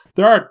 So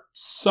there are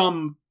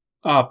some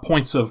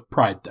points of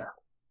pride there.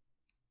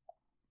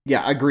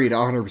 Yeah, agreed,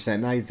 100%.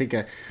 And I think,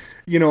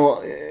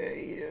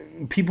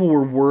 people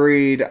were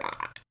worried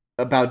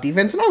about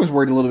defense, and I was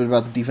worried a little bit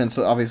about the defense,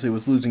 obviously,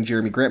 with losing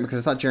Jeremy Grant, because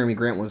I thought Jeremy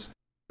Grant was...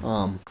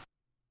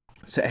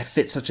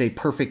 fit such a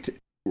perfect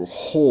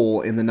hole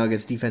in the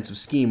Nuggets defensive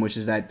scheme, which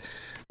is that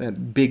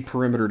big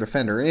perimeter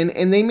defender.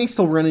 And they may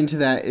still run into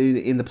that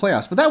in the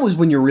playoffs, but that was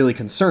when you're really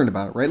concerned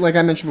about it, right? Like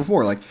I mentioned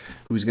before,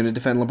 who's going to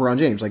defend LeBron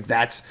James?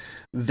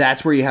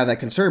 That's where you have that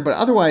concern. But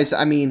otherwise,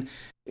 I mean,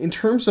 in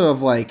terms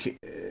of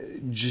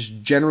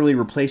just generally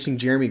replacing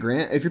Jeremy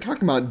Grant, if you're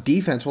talking about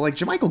defense, well,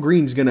 JaMychal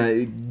Green's going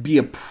to be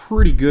a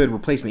pretty good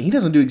replacement. He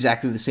doesn't do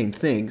exactly the same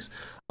things,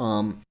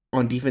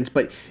 on defense,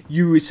 but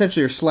you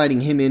essentially are sliding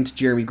him into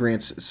Jeremy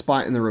Grant's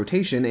spot in the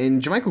rotation, and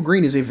JaMychal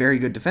Green is a very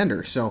good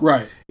defender. So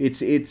right.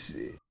 It's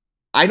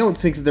I don't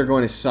think that they're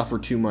going to suffer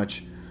too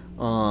much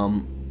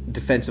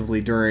defensively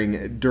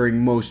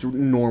during most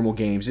normal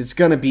games. It's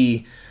going to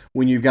be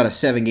when you've got a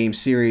 7-game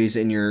series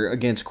and you're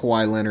against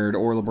Kawhi Leonard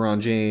or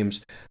LeBron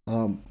James.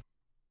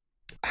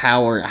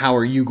 How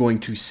are you going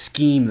to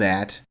scheme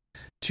that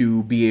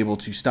to be able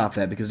to stop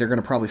that, because they're going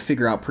to probably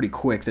figure out pretty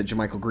quick that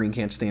JaMychal Green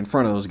can't stay in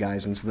front of those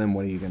guys, and so then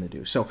what are you going to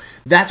do? So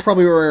that's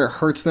probably where it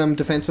hurts them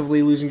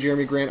defensively, losing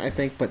Jeremy Grant, I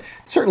think, but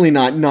certainly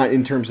not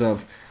in terms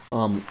of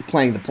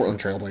playing the Portland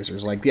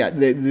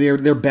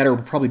Trailblazers. They're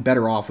probably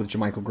better off with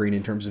JaMychal Green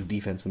in terms of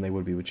defense than they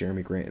would be with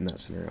Jeremy Grant in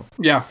that scenario.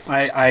 Yeah,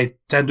 I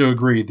tend to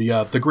agree.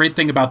 The great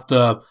thing about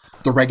the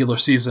regular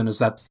season is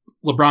that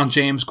LeBron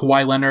James,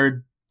 Kawhi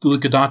Leonard,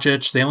 Luka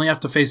Doncic, they only have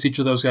to face each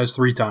of those guys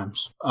 3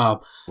 times. Right.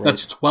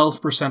 That's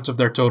 12% of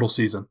their total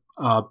season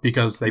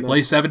because they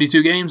play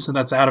 72 games, and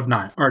that's out of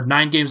 9, or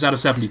 9 games out of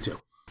 72.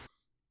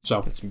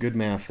 So that's some good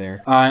math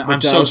there. I'm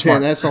so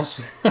smart. That's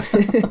also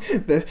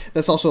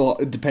that's also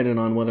dependent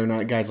on whether or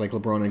not guys like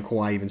LeBron and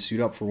Kawhi even suit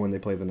up for when they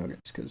play the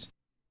Nuggets, because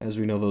as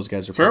we know, those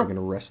guys are probably going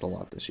to rest a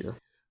lot this year.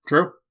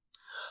 True.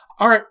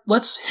 All right,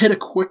 let's hit a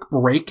quick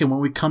break, and when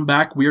we come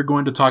back, we are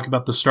going to talk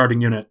about the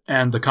starting unit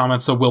and the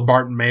comments that Will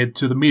Barton made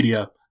to the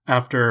media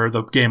after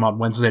the game on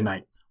Wednesday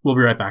night. We'll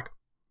be right back.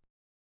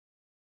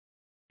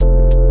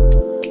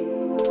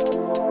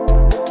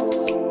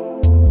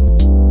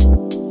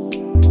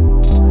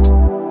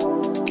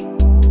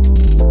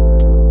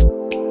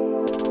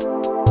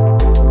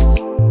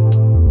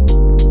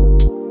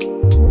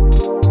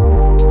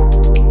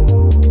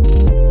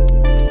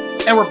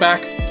 And we're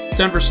back.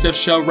 Denver Stiff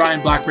Show.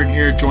 Ryan Blackburn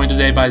here, joined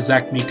today by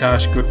Zach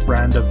Mikosh, good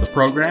friend of the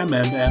program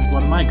and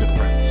one of my good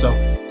friends. So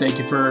thank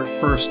you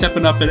for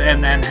stepping up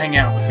and hanging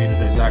out with me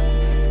today, Zach.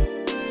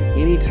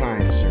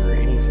 Anytime, sir.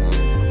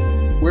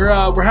 Anytime.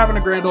 We're having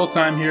a grand old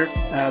time here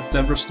at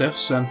Denver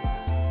Stiffs, and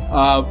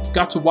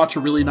got to watch a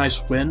really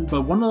nice win.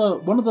 But one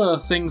of the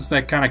things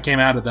that kind of came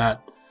out of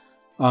that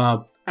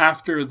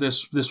after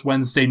this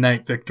Wednesday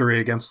night victory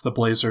against the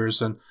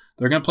Blazers, and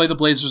they're going to play the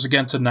Blazers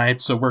again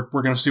tonight, so we're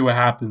going to see what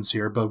happens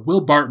here. But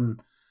Will Barton,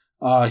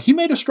 he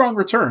made a strong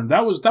return.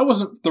 That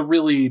wasn't the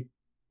really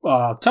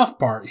tough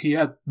part. He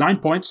had 9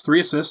 points, 3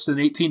 assists in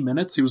 18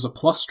 minutes. He was a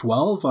plus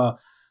 12.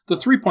 The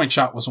 3-point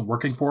shot wasn't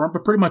working for him,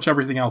 but pretty much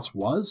everything else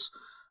was.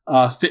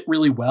 Fit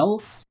really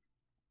well.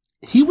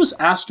 He was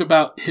asked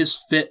about his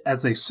fit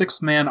as a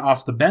 6th man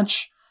off the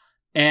bench,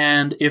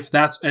 and if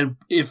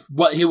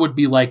what he would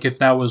be like if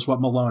that was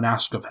what Malone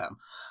asked of him.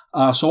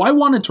 So I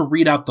wanted to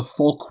read out the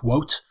full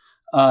quote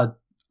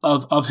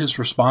of his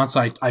response.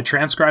 I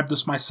transcribed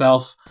this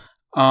myself,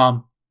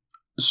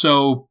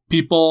 so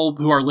people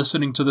who are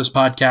listening to this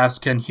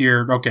podcast can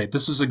hear, okay,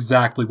 this is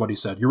exactly what he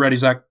said. You ready,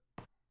 Zach?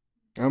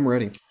 I'm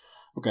ready.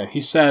 Okay, he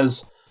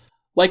says,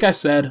 like I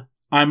said,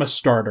 I'm a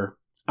starter.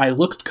 I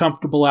looked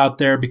comfortable out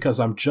there because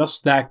I'm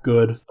just that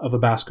good of a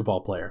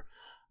basketball player.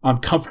 I'm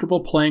comfortable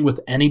playing with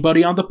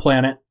anybody on the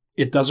planet.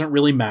 It doesn't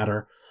really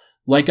matter.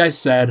 Like I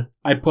said,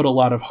 I put a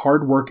lot of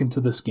hard work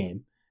into this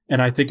game,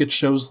 and I think it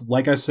shows,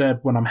 like I said,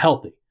 when I'm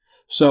healthy.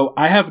 So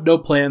I have no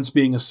plans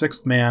being a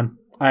sixth man.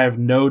 I have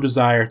no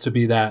desire to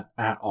be that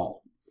at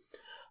all.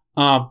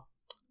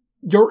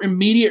 Your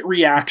immediate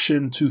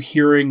reaction to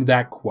hearing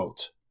that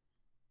quote?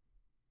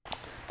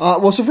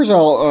 Well, so first of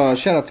all,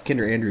 shout out to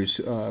Kendra Andrews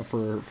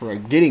for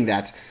getting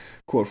that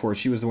quote for us.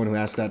 She was the one who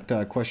asked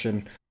that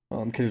question.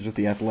 Kendra's with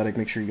The Athletic.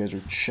 Make sure you guys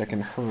are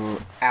checking her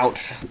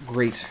out.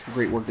 Great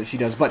work that she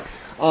does. But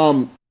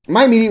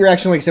my immediate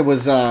reaction, like I said,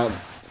 was,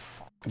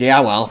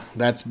 yeah, well,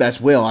 that's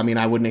Will. I mean,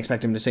 I wouldn't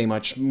expect him to say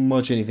much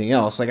anything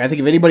else. Like, I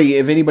think if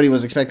anybody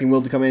was expecting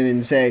Will to come in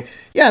and say,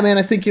 yeah, man,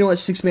 I think,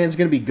 six man's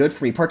going to be good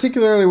for me,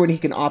 particularly when he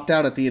can opt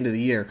out at the end of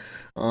the year.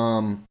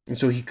 And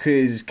so he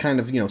is kind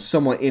of,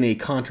 somewhat in a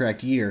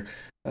contract year.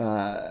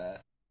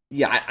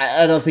 Yeah,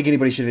 I don't think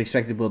anybody should have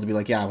expected Will to be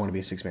like, yeah, I want to be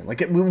a six man.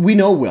 Like, we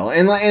know Will,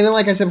 and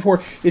like I said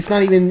before, it's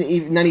not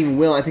even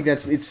Will. I think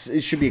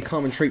it should be a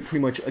common trait,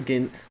 pretty much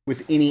again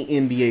with any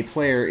NBA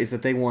player, is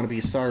that they want to be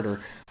a starter,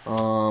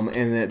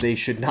 and that they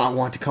should not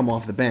want to come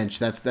off the bench.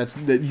 That's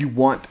that you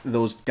want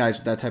those guys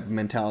with that type of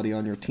mentality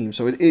on your team.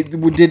 So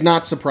it did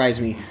not surprise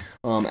me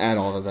at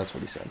all that that's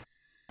what he said.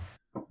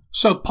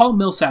 So Paul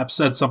Millsap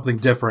said something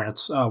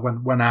different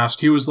when asked.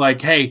 He was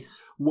like, hey,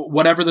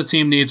 whatever the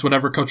team needs,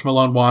 whatever Coach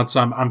Malone wants,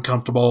 I'm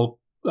comfortable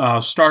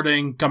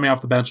starting, coming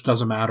off the bench,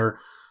 doesn't matter.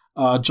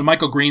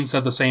 JaMychal Green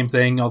said the same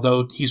thing,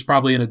 although he's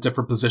probably in a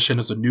different position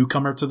as a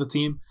newcomer to the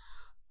team.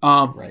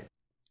 Right.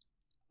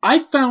 I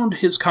found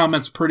his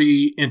comments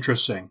pretty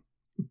interesting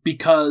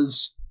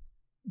because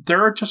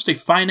there are just a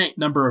finite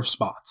number of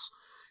spots.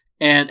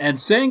 And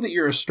saying that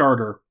you're a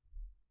starter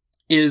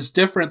is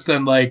different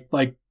than like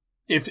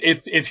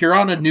if you're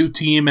on a new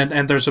team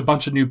and there's a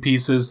bunch of new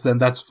pieces, then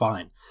that's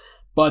fine.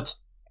 But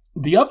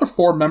the other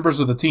four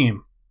members of the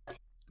team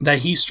that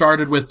he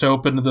started with to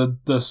open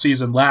the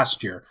season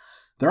last year,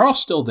 they're all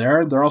still there,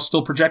 and they're all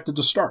still projected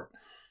to start.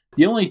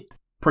 The only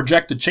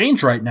projected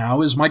change right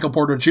now is Michael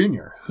Porter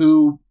Jr.,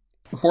 who,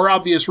 for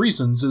obvious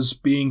reasons, is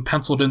being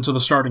penciled into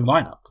the starting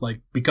lineup, like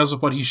because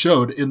of what he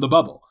showed in the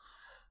bubble.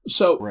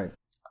 So right.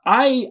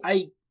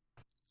 I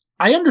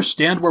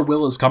understand where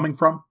Will is coming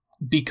from,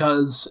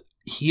 because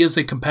he is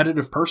a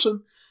competitive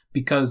person,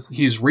 because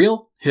he's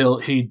real.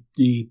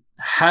 He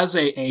has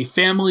a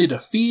family to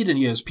feed, and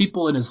he has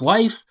people in his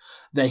life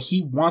that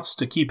he wants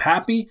to keep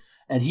happy,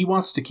 and he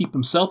wants to keep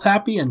himself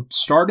happy, and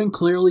starting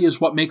clearly is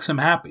what makes him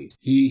happy.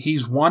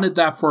 He's wanted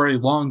that for a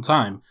long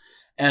time.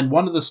 And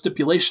one of the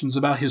stipulations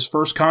about his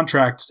first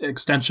contract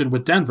extension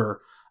with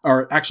Denver,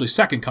 or actually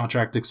second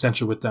contract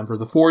extension with Denver,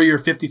 the 4-year,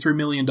 $53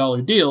 million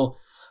deal,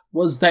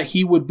 was that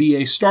he would be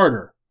a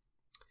starter.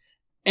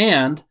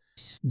 And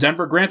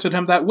Denver granted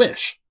him that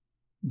wish.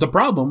 The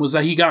problem was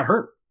that he got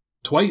hurt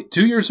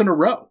 2 years in a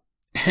row.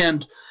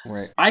 And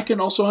right. I can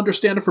also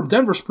understand it from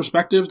Denver's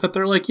perspective that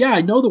they're like, yeah,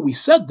 I know that we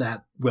said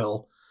that,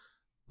 Will,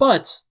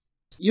 but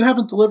you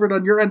haven't delivered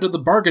on your end of the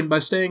bargain by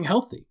staying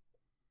healthy.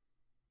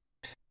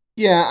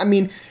 Yeah, I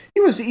mean,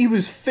 he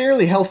was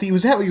fairly healthy. He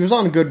was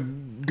on a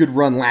good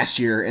run last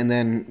year, and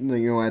then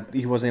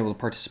he wasn't able to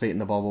participate in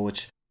the bubble,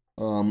 which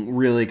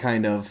really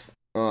kind of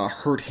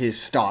hurt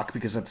his stock,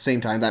 because at the same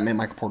time that meant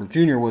Michael Porter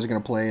Jr. wasn't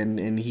going to play,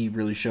 and he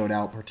really showed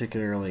out,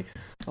 particularly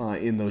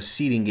in those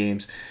seeding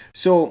games.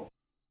 So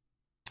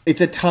it's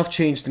a tough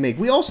change to make.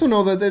 We also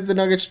know that the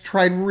Nuggets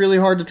tried really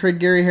hard to trade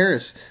Gary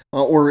Harris,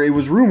 or it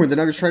was rumored the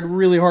Nuggets tried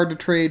really hard to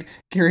trade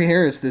Gary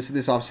Harris this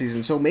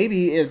offseason. So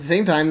maybe at the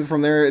same time,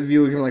 from their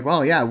view, you're like,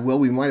 well, yeah,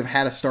 we might have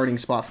had a starting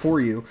spot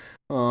for you,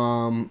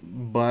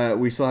 but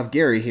we still have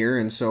Gary here,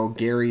 and so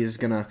Gary is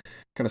gonna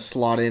kind of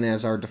slot in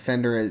as our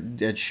defender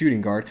at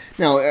shooting guard.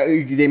 Now,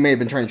 they may have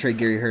been trying to trade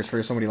Gary Harris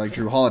for somebody like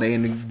Drew Holiday,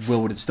 and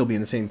Will would still be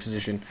in the same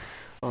position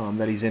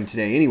that he's in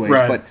today, anyways.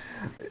 Right. But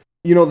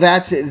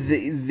that's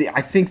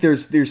I think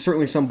there's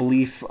certainly some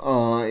belief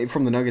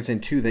from the Nuggets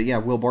end too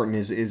that Will Barton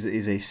is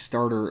a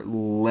starter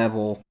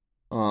level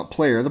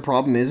player. The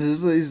problem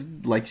is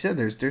like you said,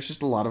 there's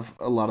just a lot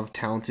of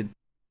talented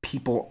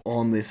people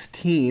on this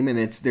team, and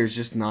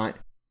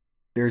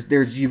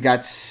you've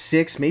got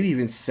 6, maybe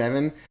even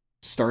 7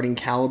 starting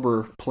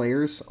caliber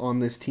players on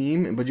this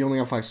team, but you only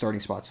have 5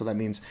 starting spots. So that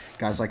means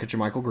guys like a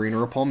JaMychal Green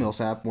or a Paul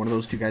Millsap, one of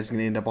those two guys is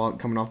going to end up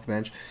coming off the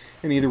bench,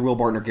 and either Will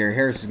Barton or Gary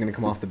Harris is going to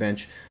come off the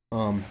bench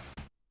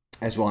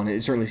as well. And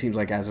it certainly seems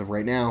like as of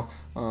right now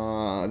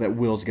that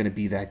Will's going to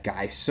be that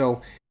guy.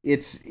 So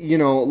it's,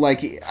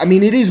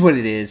 it is what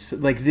it is.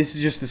 Like, this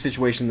is just the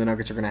situation the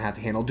Nuggets are going to have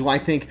to handle. Do I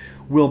think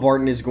Will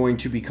Barton is going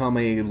to become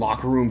a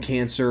locker room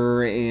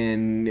cancer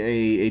and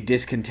a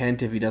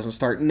discontent if he doesn't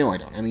start? No, I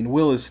don't. I mean,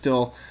 Will is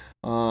still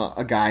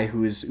a guy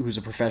who's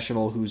a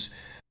professional, he's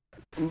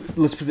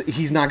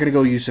not going to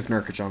go Yusuf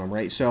Nurkic on him,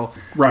 right? So,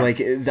 right.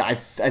 I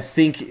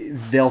think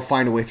they'll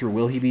find a way through.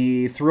 Will he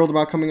be thrilled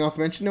about coming off the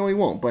bench? No, he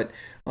won't. But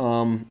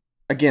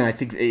again, I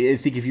think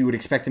if you would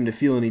expect him to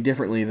feel any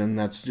differently, then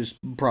that's just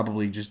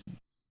probably just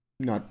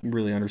not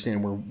really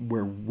understanding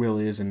where Will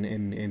is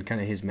and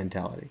kind of his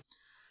mentality.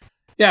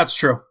 Yeah, it's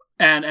true.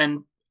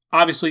 And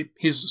obviously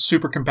he's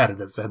super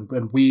competitive,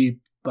 and we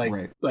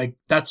like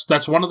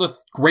that's one of the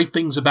great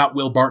things about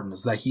Will Barton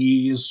is that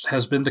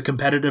has been the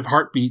competitive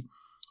heartbeat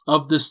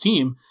of this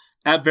team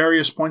at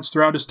various points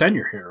throughout his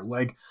tenure here.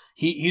 Like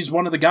he's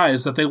one of the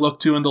guys that they look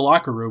to in the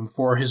locker room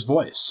for his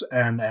voice,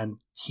 and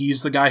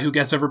he's the guy who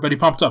gets everybody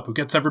pumped up, who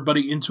gets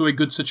everybody into a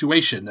good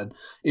situation and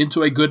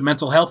into a good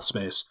mental health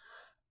space,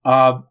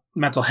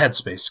 mental head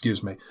space,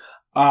 excuse me.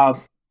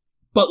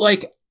 But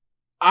like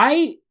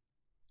I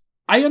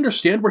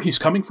understand where he's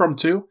coming from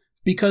too,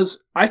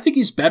 because I think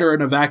he's better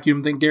in a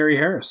vacuum than Gary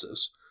Harris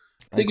is.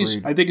 I think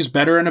he's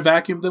better in a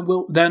vacuum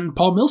than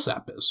Paul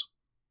Millsap is.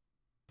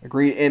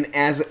 Agreed.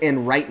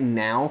 And right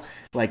now,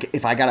 like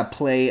if I gotta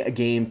play a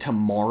game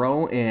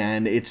tomorrow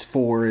and it's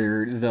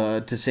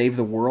to save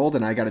the world,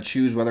 and I gotta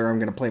choose whether I'm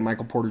gonna play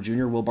Michael Porter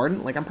Jr. or Will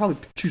Barton, like I'm probably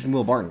choosing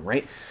Will Barton,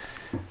 right?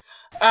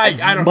 I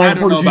don't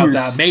know about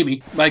that.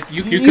 Maybe like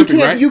you could be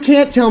right. You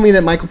can't tell me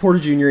that Michael Porter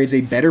Jr. is a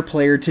better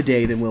player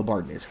today than Will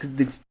Barton is,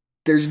 because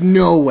there's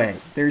no way.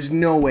 There's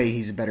no way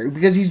he's better,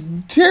 because he's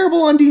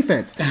terrible on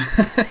defense.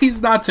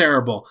 He's not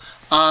terrible.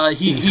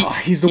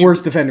 He's the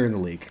worst defender in the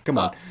league. Come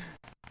on.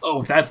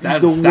 He's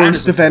the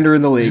worst defender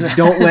in the league.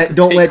 Don't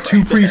let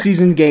 2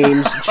 preseason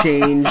games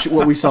change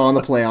what we saw in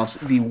the playoffs.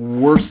 The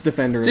worst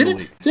defender in the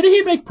league. Did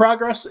he make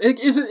progress?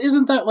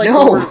 Isn't that like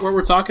what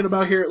we're talking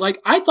about here? Like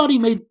I thought he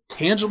made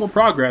tangible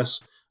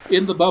progress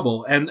in the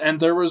bubble, and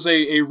there was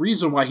a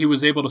reason why he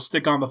was able to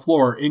stick on the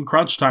floor in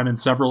crunch time in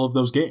several of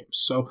those games.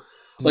 So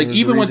like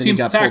even when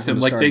teams attacked him,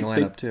 like they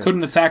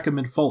couldn't attack him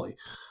in fully.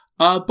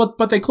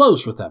 But they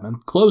closed with them,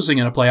 and closing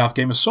in a playoff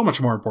game is so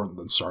much more important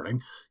than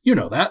starting. You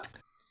know that.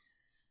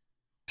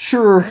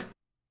 Sure,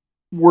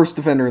 worst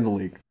defender in the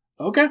league.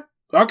 Okay.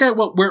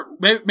 Well,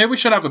 maybe we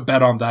should have a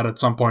bet on that at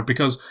some point,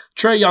 because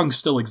Trae Young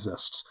still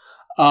exists.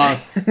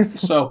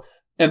 So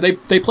and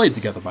they played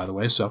together, by the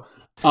way. So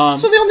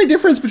the only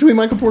difference between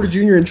Michael Porter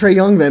Jr. and Trae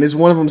Young then is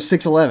one of them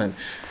 6'11",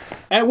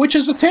 and which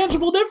is a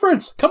tangible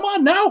difference. Come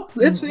on now,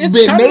 it's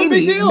kind of a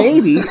big deal.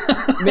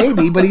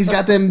 Maybe, but he's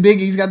got them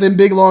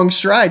big long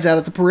strides out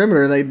at the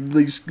perimeter.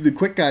 The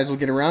quick guys will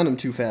get around him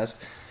too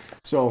fast.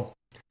 So.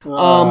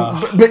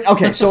 But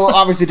okay, so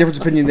obviously difference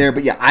of opinion there,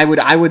 but yeah,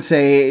 I would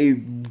say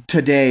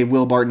today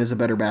Will Barton is a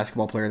better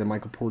basketball player than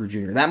Michael Porter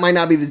Jr. That might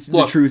not be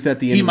the truth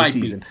at the end of the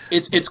season.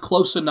 It's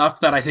close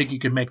enough that I think you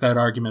could make that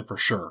argument for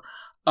sure.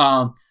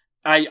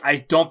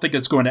 I don't think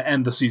it's going to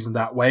end the season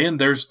that way, and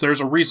there's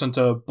a reason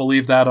to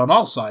believe that on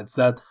all sides,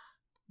 that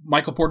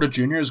Michael Porter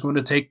Jr. is going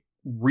to take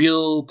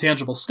real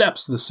tangible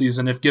steps this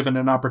season if given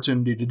an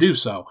opportunity to do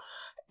so.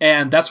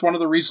 And that's one of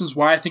the reasons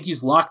why I think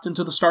he's locked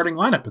into the starting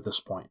lineup at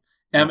this point.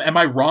 Am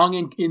I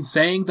wrong in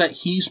saying that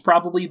he's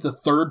probably the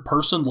third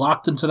person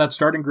locked into that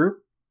starting group?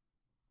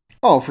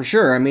 Oh, for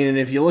sure. I mean, and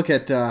if you look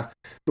at the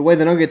way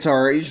the Nuggets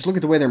are, you just look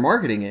at the way they're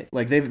marketing it.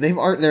 Like they're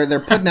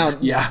putting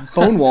out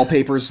phone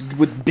wallpapers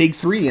with Big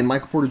Three, and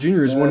Michael Porter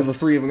Jr. is one of the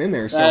three of them in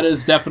there. So, that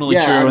is definitely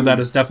true, and that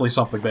is definitely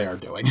something they are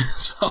doing.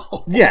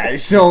 So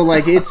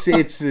like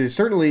it's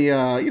certainly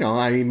I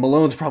mean,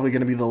 Malone's probably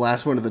going to be the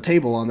last one to the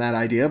table on that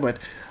idea, but.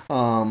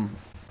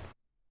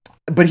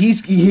 But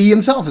he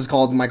himself has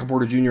called Michael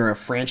Porter Jr. a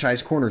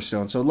franchise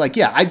cornerstone. So, like,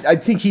 yeah, I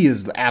think he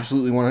is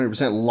absolutely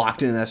 100%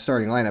 locked into that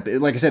starting lineup.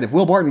 Like I said, if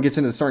Will Barton gets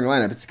into the starting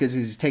lineup, it's because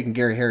he's taking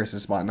Gary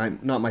Harris's spot,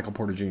 not Michael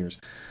Porter Jr.'s.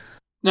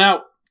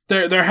 Now,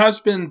 there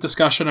has been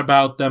discussion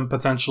about them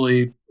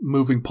potentially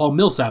moving Paul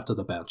Millsap to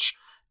the bench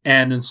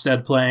and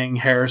instead playing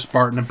Harris,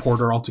 Barton, and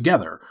Porter all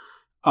together.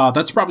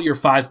 That's probably your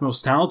 5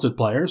 most talented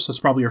players.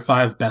 That's probably your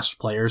 5 best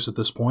players at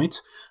this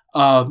point.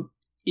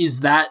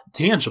 Is that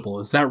tangible?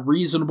 Is that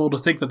reasonable to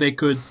think that they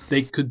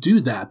could do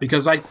that?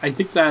 Because I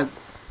think that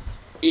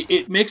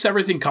it makes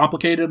everything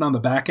complicated on the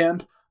back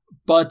end,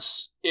 but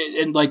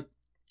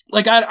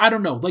I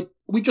don't know. Like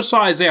we just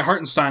saw Isaiah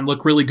Hartenstein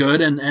look really good,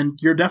 and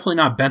you're definitely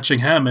not benching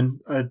him,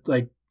 and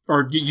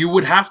or you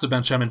would have to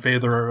bench him in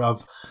favor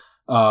of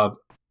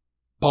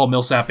Paul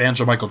Millsap and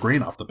JaMychal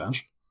Green off the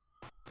bench.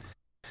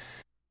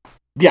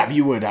 Yeah,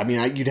 you would. I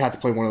mean, you'd have to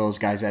play one of those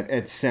guys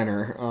at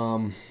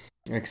center.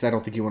 Because I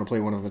don't think you want to play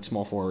one of them at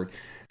small forward.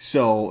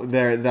 So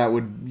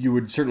you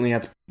would certainly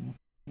have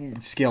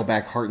to scale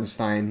back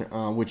Hartenstein,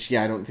 which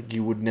I don't think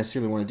you would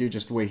necessarily want to do,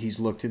 just the way he's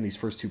looked in these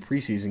first 2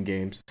 preseason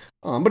games.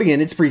 But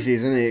again, it's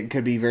preseason; it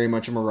could be very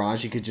much a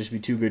mirage. It could just be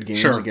 2 good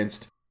games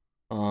against,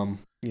 playing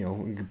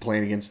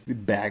against the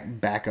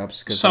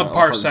backups.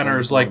 Subpar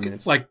centers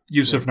like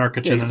Yusuf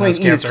Nurkic and Enes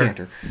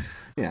Kanter.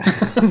 Yeah,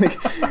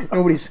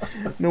 nobody.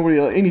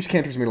 Enes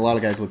Kanter's made a lot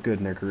of guys look good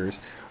in their careers.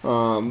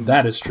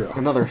 That is true.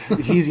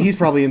 He's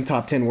probably in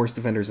top 10 worst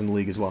defenders in the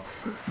league as well.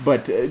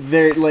 But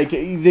they're like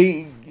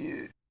the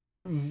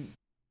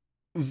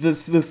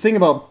thing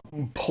about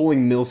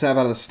pulling Millsap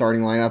out of the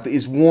starting lineup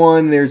is,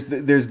 one, there's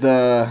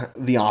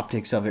the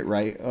optics of it,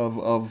 right?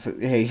 Of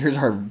hey, here's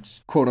our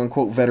quote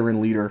unquote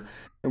veteran leader,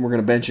 and we're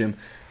gonna bench him.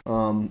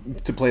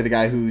 to play the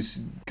guy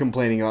who's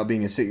complaining about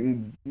being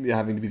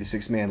having to be the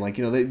sixth man. Like,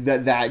 you know,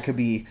 that could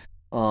be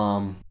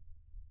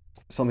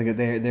something that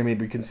they may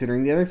be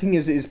considering. The other thing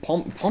is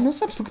Paul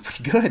Millsap's looking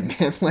pretty good,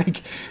 man.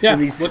 Like, yeah,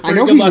 I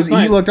know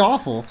he looked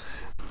awful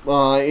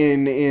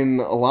in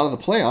a lot of the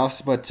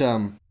playoffs, but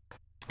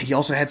he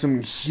also had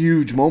some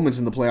huge moments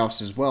in the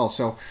playoffs as well.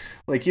 So,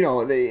 like, you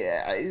know,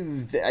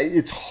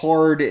 it's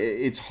hard.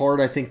 It's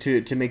hard, I think,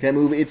 to make that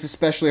move. It's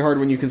especially hard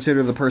when you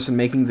consider the person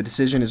making the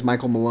decision is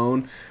Michael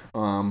Malone,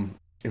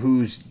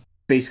 who's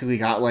basically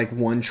got like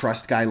one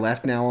trust guy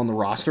left now on the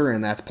roster,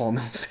 and that's Paul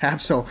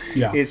Millsap. So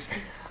yeah.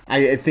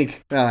 I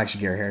think, well,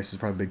 actually, Gary Harris is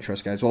probably a big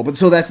trust guy as well. But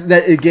so that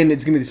again,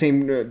 it's going to be the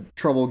same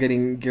trouble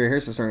getting Gary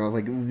Harris to start off.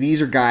 Like, these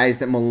are guys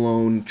that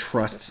Malone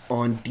trusts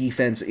on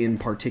defense in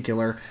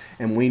particular,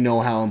 and we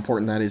know how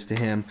important that is to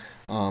him.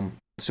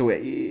 So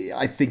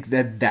I think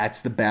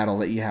that's the battle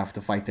that you have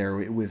to fight there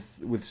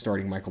with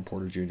starting Michael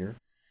Porter Jr.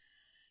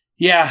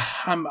 Yeah,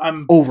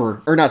 I'm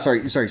over, or not,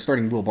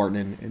 starting Will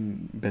Barton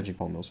and benching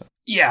Paul Millsap.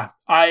 Yeah,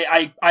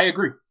 I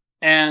agree.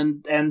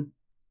 And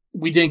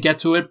we didn't get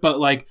to it, but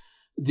like,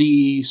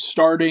 the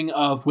starting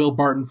of Will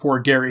Barton for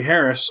Gary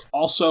Harris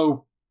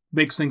also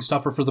makes things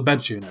tougher for the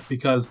bench unit,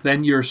 because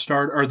then you're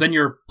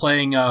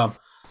playing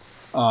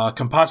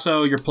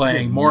Campazzo, you're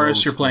playing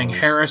Morris, you're playing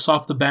Harris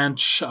off the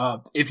bench.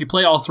 If you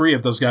play all three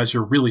of those guys,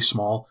 you're really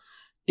small.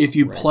 If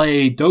you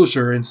play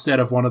Dozier instead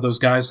of one of those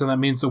guys, then that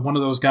means that one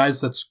of those guys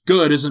that's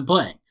good isn't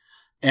playing.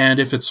 And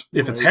if it's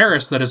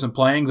Harris that isn't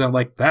playing, then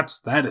like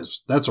that's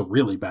a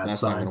really bad sign.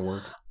 That's not going to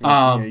work.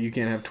 You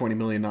can't have $20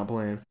 million not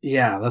playing.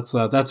 Yeah, that's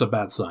a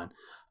bad sign.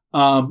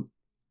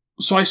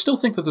 So I still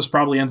think that this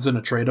probably ends in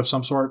a trade of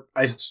some sort.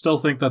 I still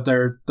think that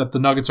the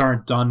Nuggets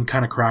aren't done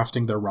kind of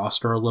crafting their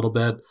roster a little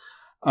bit.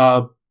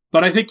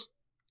 But I think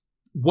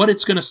what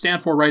it's going to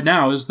stand for right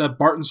now is that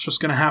Barton's just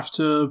going to have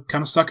to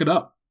kind of suck it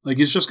up. Like,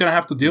 he's just going to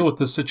have to deal with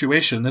this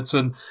situation. It's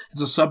a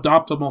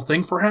suboptimal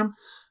thing for him.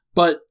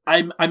 But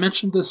I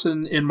mentioned this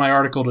in my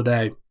article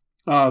today.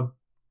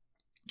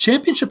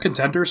 Championship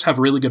contenders have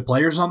really good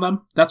players on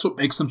them. That's what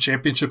makes them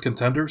championship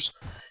contenders.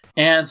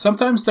 And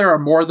sometimes there are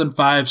more than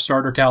 5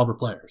 starter caliber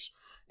players.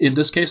 In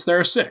this case, there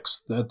are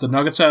 6. The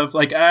Nuggets have,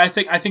 like, I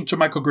think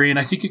JaMychal Green,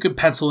 I think you could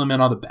pencil him in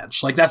on the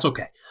bench. Like, that's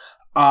okay.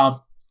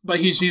 But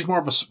he's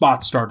more of a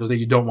spot starter that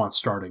you don't want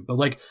starting. But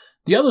like,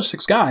 the other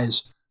 6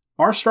 guys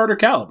are starter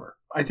caliber.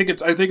 I think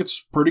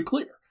it's pretty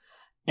clear.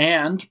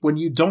 And when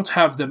you don't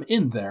have them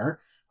in there,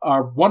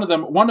 one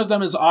of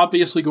them is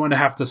obviously going to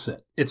have to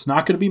sit. It's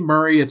not going to be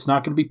Murray. It's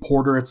not going to be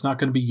Porter. It's not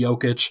going to be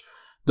Jokic.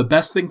 The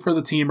best thing for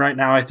the team right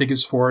now, I think,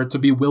 is for it to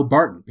be Will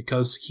Barton,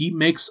 because he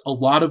makes a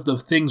lot of the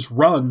things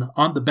run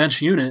on the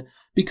bench unit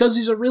because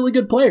he's a really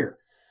good player.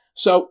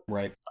 So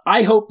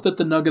I hope that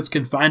the Nuggets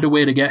can find a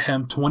way to get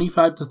him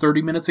 25 to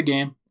 30 minutes a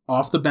game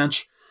off the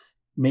bench.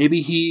 Maybe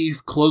he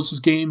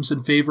closes games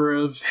in favor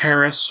of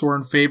Harris or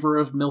in favor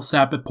of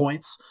Millsap at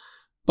points.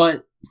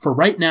 But for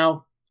right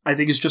now, I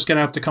think he's just going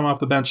to have to come off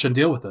the bench and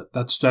deal with it.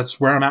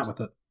 That's where I'm at with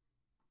it.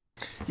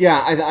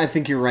 Yeah, I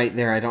think you're right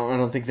there. I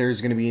don't think there's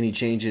going to be any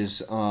changes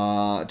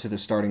to the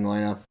starting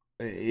lineup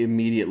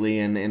immediately,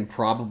 and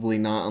probably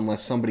not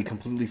unless somebody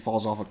completely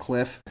falls off a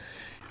cliff.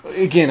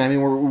 Again, I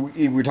mean,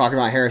 we're talking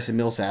about Harris and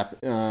Millsap.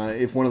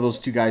 If one of those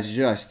two guys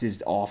just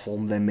is awful,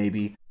 then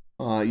maybe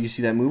you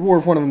see that move. Or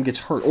if one of them gets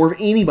hurt, or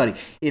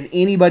if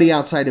anybody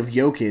outside of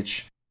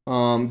Jokic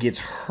gets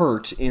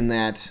hurt in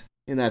that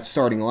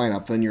starting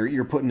lineup, then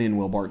you're putting in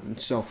Will Barton.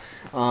 So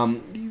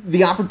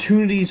the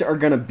opportunities are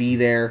going to be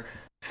there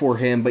for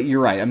him, but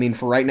you're right. I mean,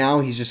 for right now,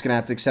 he's just going to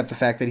have to accept the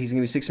fact that he's going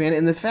to be 6 man.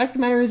 And the fact of the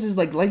matter is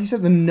like you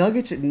said, the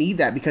Nuggets need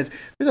that, because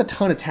there's a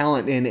ton of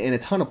talent and a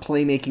ton of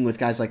playmaking with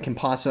guys like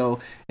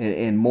Campazzo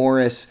and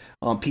Morris,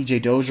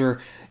 PJ Dozier.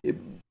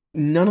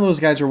 None of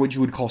those guys are what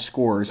you would call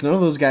scorers. None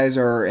of those guys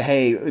are,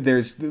 hey,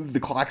 there's the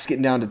clock's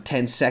getting down to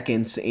 10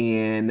 seconds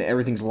and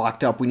everything's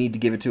locked up. We need to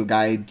give it to a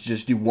guy to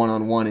just do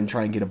one-on-one and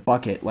try and get a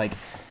bucket. Like,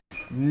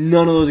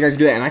 none of those guys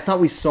do that. And I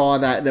thought we saw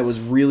that was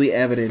really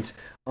evident,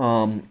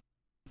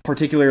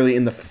 particularly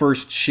in the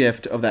first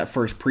shift of that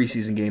first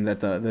preseason game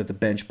that the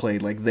bench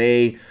played. Like,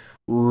 they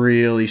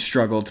really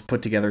struggled to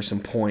put together some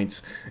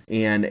points,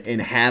 and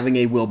having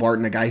a Will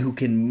Barton, a guy who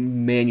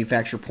can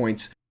manufacture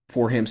points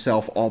for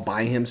himself all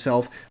by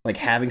himself, like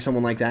having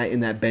someone like that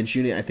in that bench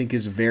unit, I think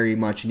is very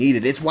much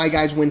needed. It's why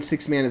guys win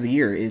 6th man of the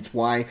year. It's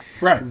why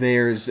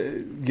there's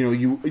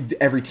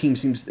every team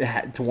seems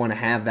to want to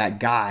have that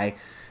guy,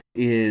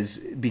 is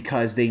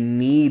because they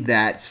need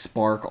that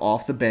spark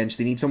off the bench.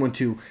 They need someone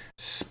to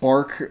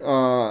spark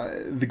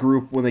the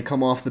group when they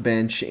come off the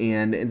bench,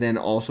 and then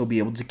also be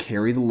able to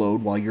carry the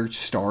load while your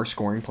star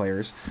scoring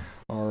players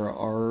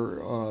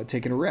are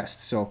taking a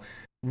rest. So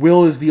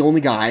Will is the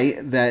only guy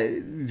that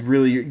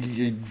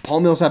really, Paul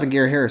Millsap and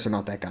Gary Harris are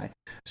not that guy.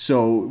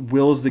 So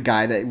Will is the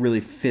guy that really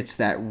fits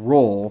that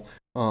role,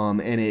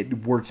 and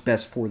it works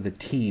best for the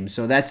team.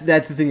 So that's the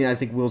thing that I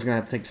think Will's going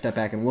to have to take a step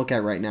back and look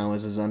at right now,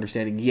 is his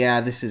understanding.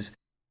 Yeah, this is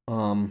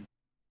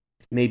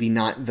maybe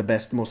not the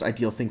best, most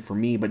ideal thing for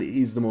me, but it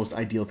is the most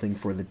ideal thing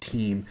for the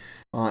team.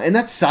 And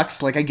that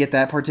sucks. Like, I get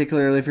that,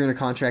 particularly if you're in a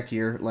contract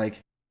year.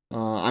 Like,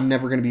 I'm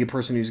never going to be a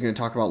person who's going to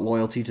talk about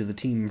loyalty to the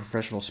team in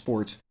professional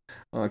sports,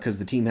 because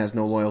the team has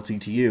no loyalty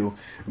to you.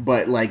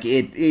 But, like,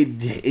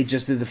 it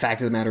just, the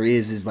fact of the matter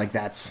is like,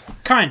 that's...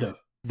 Kind of.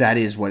 That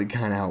is what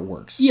kind of how it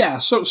works. Yeah,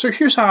 so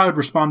here's how I would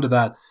respond to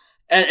that.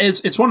 And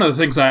it's one of the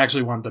things I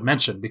actually wanted to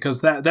mention,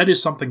 because that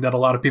is something that a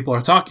lot of people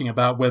are talking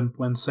about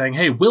when saying,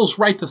 hey, Will's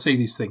right to say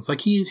these things.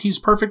 Like, he's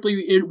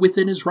perfectly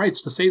within his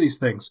rights to say these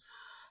things.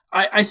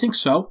 I think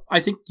so. I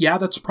think, yeah,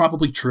 that's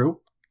probably true.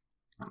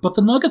 But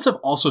the Nuggets have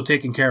also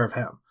taken care of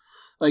him.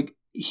 Like,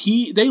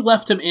 they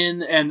left him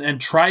in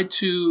and tried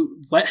to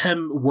let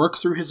him work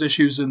through his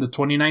issues in the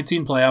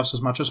 2019 playoffs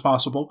as much as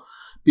possible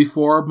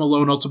before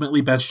Malone ultimately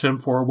benched him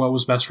for what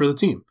was best for the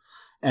team.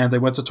 And they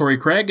went to Torrey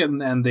Craig,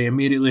 and they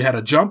immediately had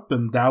a jump,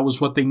 and that was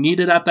what they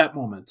needed at that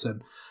moment.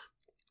 And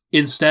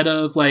instead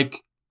of, like,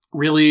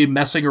 really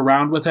messing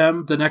around with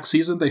him the next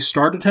season, they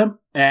started him,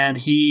 and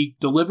he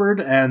delivered,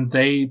 and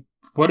they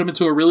put him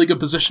into a really good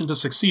position to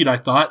succeed, I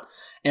thought,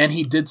 and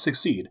he did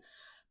succeed.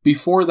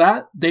 Before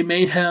that, they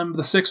made him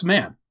the sixth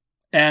man.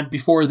 And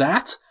before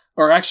that,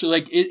 or actually,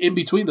 like, in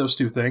between those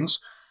two things,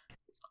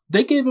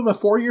 they gave him a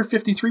 4-year,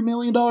 $53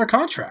 million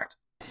contract.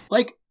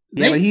 Like,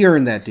 but he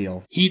earned that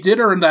deal. He did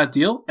earn that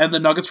deal, and the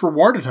Nuggets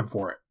rewarded him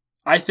for it.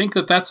 I think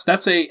that's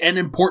an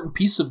important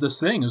piece of this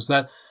thing, is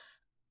that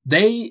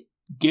they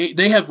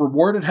have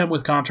rewarded him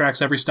with contracts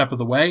every step of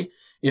the way.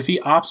 If he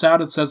opts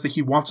out and says that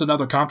he wants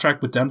another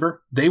contract with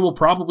Denver, they will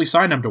probably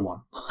sign him to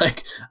one.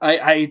 Like,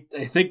 I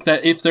think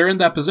that if they're in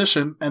that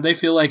position and they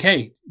feel like,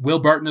 hey, Will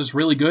Barton is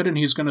really good and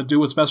he's going to do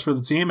what's best for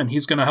the team and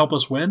he's going to help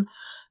us win,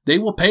 they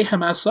will pay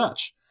him as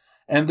such.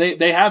 And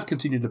they have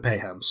continued to pay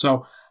him.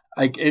 So,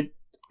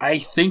 I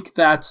think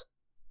that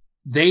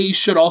they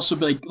should also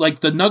be like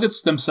the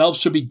Nuggets themselves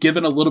should be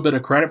given a little bit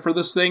of credit for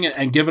this thing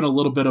and given a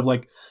little bit of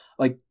like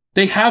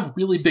they have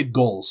really big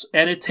goals,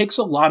 and it takes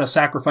a lot of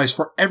sacrifice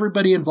for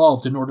everybody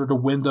involved in order to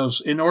win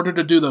those, in order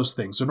to do those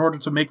things, in order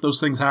to make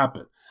those things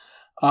happen.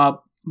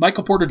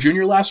 Michael Porter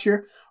Jr. last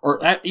year, or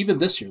even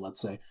this year,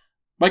 let's say,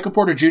 Michael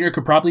Porter Jr.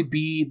 could probably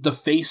be the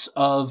face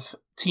of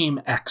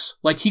Team X.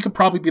 Like, he could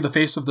probably be the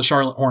face of the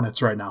Charlotte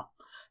Hornets right now.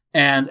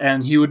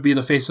 And he would be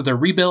the face of their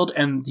rebuild,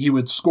 and he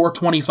would score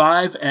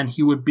 25, and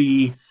he would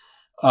be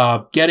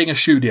getting a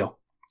shoe deal.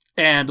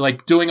 And,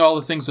 like, doing all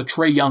the things that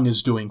Trae Young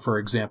is doing, for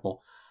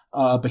example.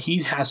 But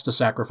he has to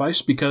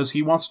sacrifice because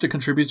he wants to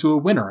contribute to a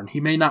winner, and he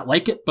may not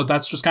like it, but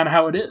that's just kind of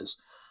how it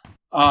is.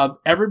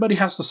 Everybody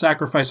has to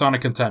sacrifice on a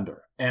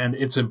contender, and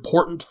it's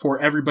important for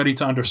everybody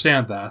to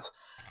understand that.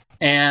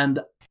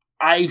 And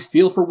I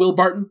feel for Will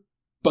Barton,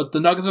 but the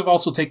Nuggets have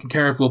also taken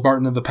care of Will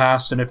Barton in the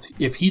past, and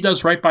if he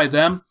does right by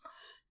them,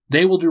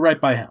 they will do right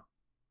by him.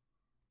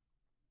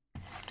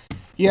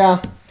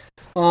 Yeah.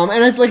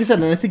 And like I said,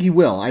 and I think he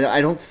will.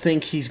 I don't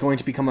think he's going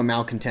to become a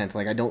malcontent.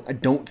 Like, I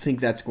don't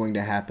think that's going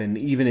to happen,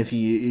 even if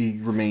he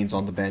remains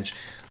on the bench.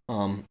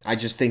 I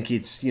just think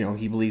it's,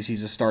 he believes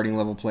he's a starting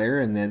level player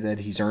and that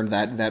he's earned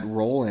that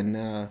role,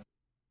 and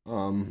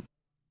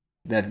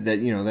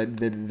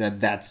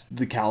that's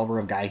the caliber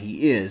of guy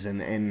he is,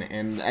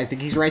 and I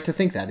think he's right to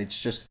think that.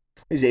 It's just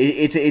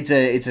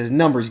it's a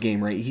numbers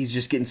game, right? He's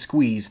just getting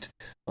squeezed.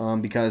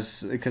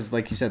 Because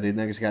like you said, the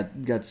Nuggets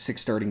got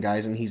 6 starting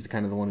guys, and he's the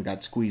one who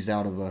got squeezed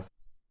out of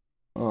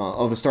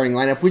the starting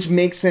lineup, which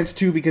makes sense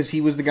too, because he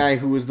was the guy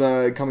who was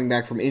coming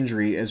back from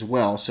injury as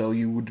well. So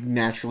you would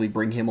naturally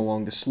bring him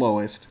along the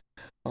slowest.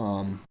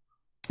 And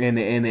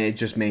it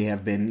just may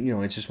have been,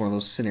 it's just one of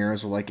those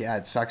scenarios where, like, yeah,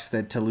 it sucks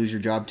to lose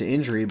your job to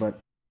injury, but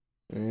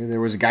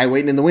there was a guy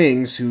waiting in the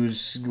wings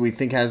who's we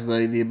think has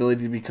the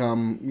ability to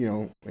become,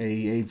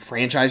 a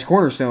franchise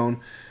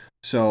cornerstone.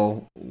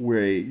 So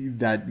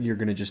that you're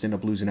going to just end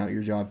up losing out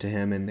your job to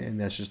him, and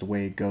that's just the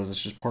way it goes.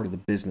 It's just part of the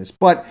business.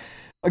 But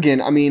again,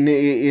 I mean,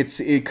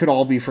 it could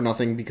all be for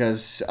nothing,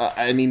 because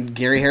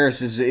Gary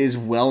Harris is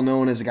well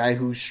known as a guy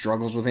who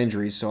struggles with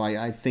injuries. So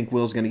I think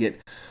Will's going to get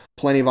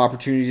plenty of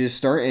opportunities to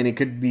start, and it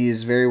could be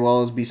as very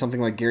well as be something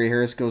like Gary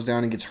Harris goes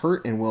down and gets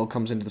hurt, and Will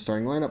comes into the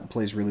starting lineup and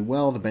plays really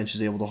well. The bench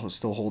is able to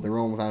still hold their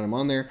own without him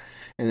on there.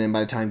 And then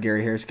by the time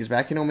Gary Harris gets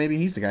back, maybe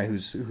he's the guy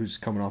who's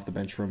coming off the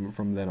bench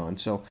from then on.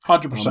 So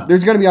 100%.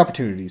 There's going to be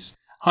opportunities.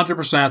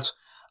 100%.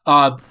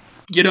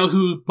 You know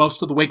who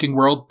most of the waking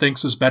world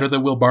thinks is better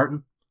than Will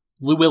Barton?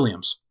 Lou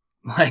Williams.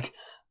 Like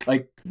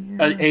a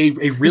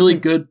really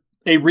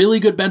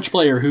good bench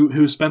player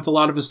who spent a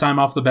lot of his time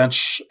off the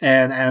bench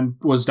and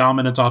was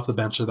dominant off the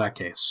bench in that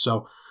case.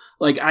 So,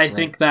 I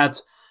think that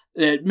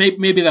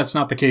maybe that's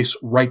not the case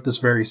right this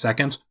very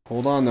second.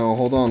 Hold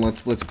on.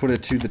 Let's put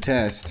it to the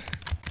test.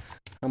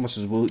 How much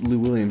does Lou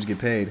Williams get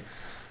paid?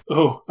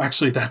 Oh,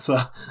 actually, that's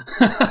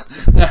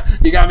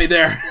you got me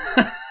there.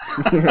 I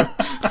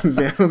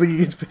don't think he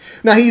gets paid.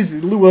 Now,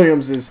 Lou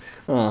Williams is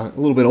a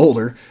little bit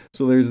older,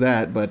 so there's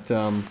that. But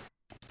I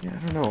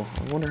don't know.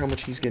 I wonder how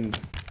much he's getting.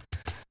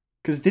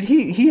 Because did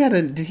he get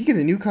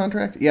a new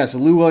contract? Yeah, so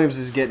Lou Williams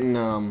is getting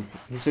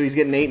he's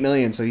getting $8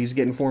 million, so he's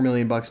getting $4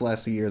 million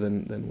less a year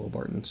than Will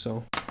Barton.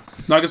 So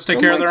Nuggets take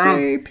care of their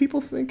own.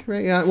 People think,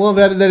 right? Yeah, well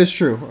that is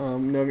true.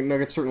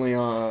 Nuggets certainly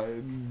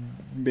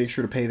make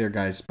sure to pay their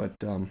guys, but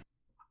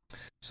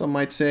some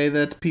might say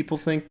that people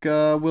think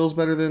Will's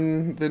better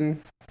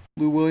than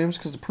Lou Williams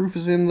because the proof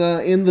is in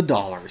the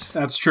dollars.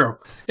 That's true.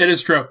 It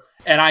is true,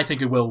 and I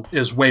think Will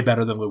is way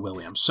better than Lou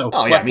Williams. So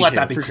let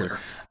that be clear.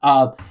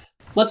 Sure.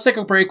 Let's take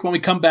a break. When we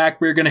come back,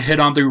 we're going to hit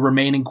on the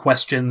remaining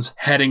questions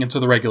heading into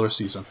the regular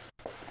season.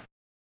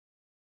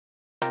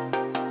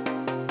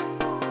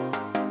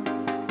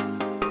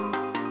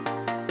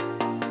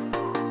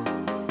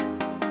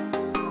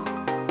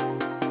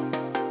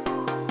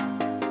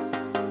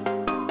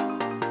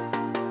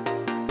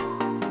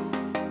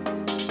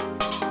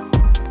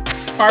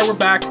 All right, we're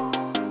back.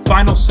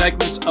 Final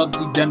segment of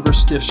the Denver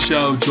Stiff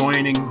Show,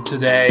 joining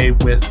today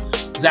with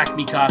Zach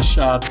Mikosh.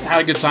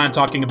 Had a good time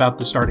talking about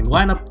the starting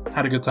lineup.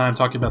 Had a good time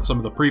talking about some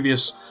of the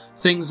previous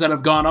things that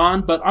have gone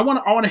on. But I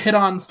want to hit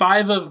on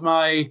 5 of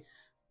my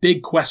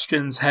big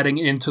questions heading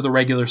into the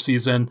regular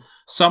season.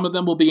 Some of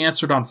them will be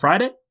answered on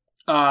Friday.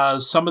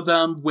 Some of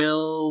them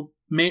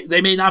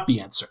may not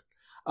be answered.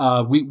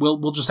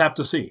 We'll just have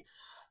to see.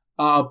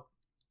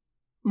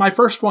 My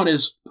first one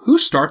is, who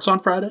starts on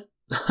Friday?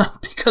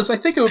 Because I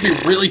think it would be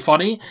really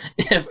funny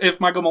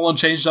if Michael Malone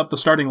changed up the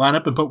starting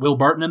lineup and put Will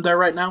Barton in there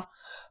right now.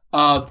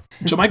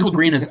 JaMychal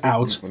Green is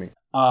out.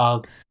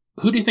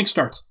 Who do you think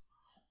starts?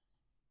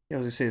 Yeah, I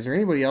was going to say, is there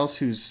anybody else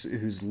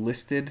who's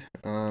listed?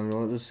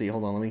 Let's see.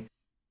 Hold on. Let me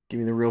give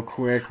me the real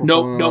quick.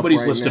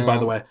 Nobody's listed, by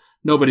the way.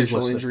 Nobody's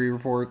listed. Injury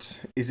reports.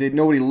 Is it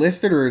nobody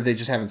listed, or they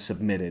just haven't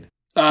submitted?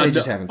 They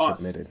just haven't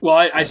submitted. Well,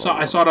 I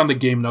saw it on the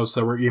game notes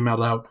that were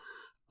emailed out.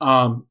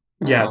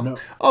 No.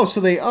 Oh,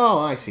 so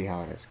I see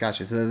how it is.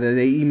 Gotcha. So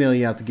they email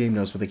you out the game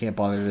notes, but they can't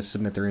bother to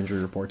submit their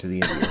injury report to the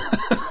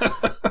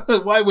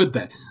NBA. Why would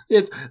they?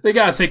 They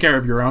gotta take care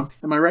of your own.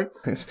 Am I right?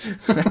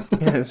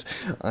 Yes,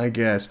 I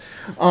guess.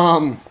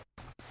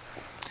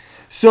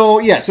 So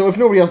if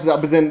nobody else is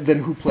out, but then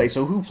who plays?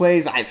 So who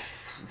plays?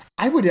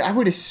 I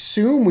would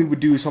assume we would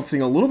do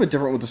something a little bit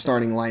different with the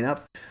starting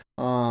lineup.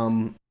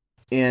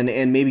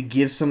 And maybe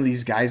give some of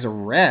these guys a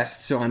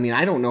rest. So I mean,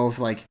 I don't know if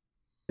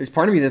there's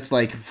part of me that's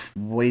like,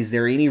 is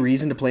there any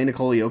reason to play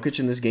Nikola Jokic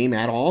in this game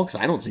at all? Because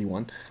I don't see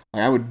one.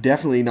 I would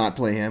definitely not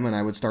play him, and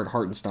I would start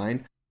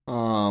Hartenstein.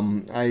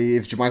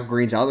 If JaMychal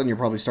Green's out, then you're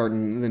probably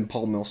starting then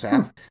Paul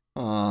Millsap.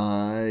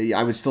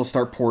 I would still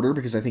start Porter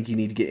because I think you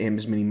need to get him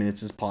as many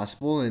minutes as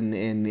possible,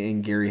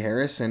 and Gary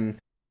Harris, and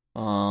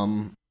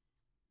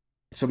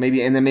so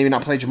maybe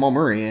not play Jamal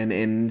Murray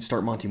and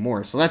start Monty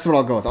Morris. So that's what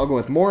I'll go with. I'll go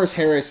with Morris,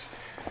 Harris,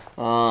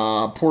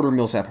 Porter,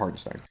 Millsap,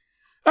 Hartenstein.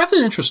 That's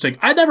an interesting.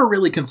 I never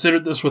really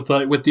considered this with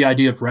the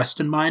idea of rest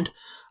in mind.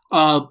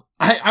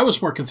 I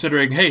was more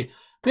considering, hey,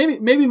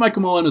 maybe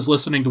Michael Malone is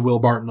listening to Will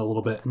Barton a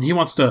little bit, and he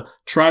wants to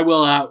try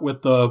Will out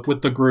with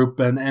the group,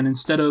 and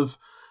instead of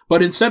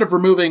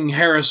removing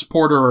Harris,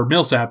 Porter, or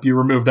Millsap, you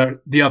removed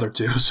the other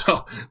two.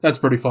 So that's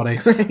pretty funny.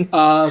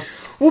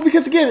 Well,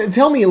 because again,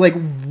 tell me,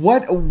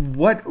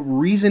 what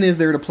reason is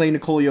there to play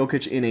Nikola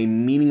Jokic in a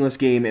meaningless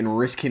game and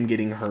risk him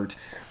getting hurt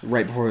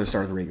right before the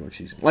start of the regular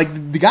season?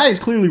 The guy is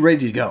clearly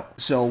ready to go.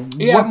 So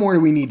what more do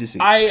we need to see?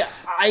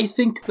 I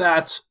think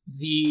that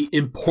the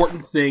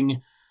important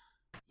thing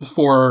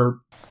for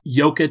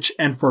Jokic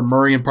and for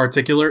Murray in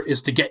particular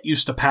is to get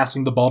used to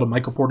passing the ball to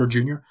Michael Porter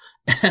Jr.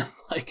 and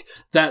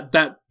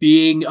that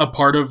being a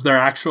part of their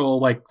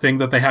actual thing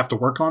that they have to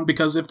work on.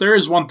 Because if there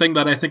is one thing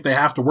that I think they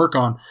have to work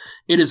on,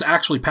 it is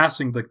actually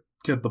passing the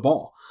kid the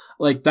ball.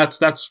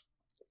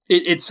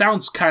 It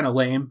sounds kind of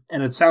lame,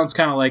 and it sounds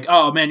kind of like,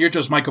 oh man, you're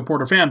just Michael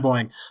Porter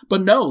fanboying.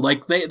 But no,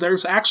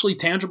 there's actually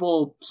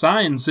tangible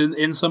signs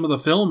in some of the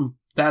film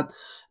that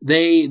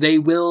they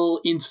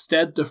will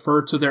instead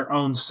defer to their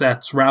own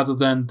sets rather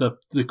than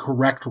the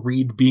correct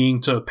read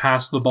being to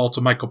pass the ball to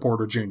Michael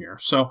Porter Jr.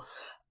 So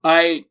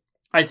I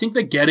think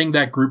that getting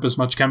that group as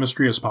much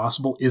chemistry as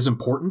possible is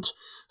important.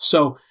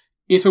 So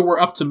if it were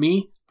up to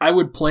me, I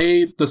would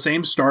play the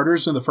same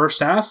starters in the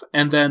first half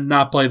and then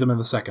not play them in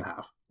the second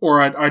half.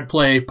 Or I'd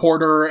play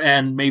Porter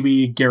and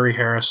maybe Gary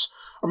Harris,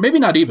 or maybe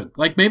not even.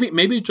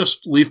 Maybe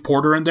just leave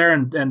Porter in there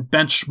and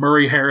bench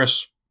Murray,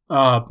 Harris,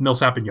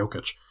 Millsap, and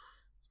Jokic.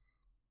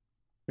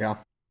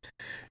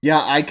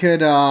 Yeah, I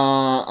could.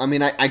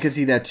 I could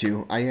see that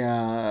too.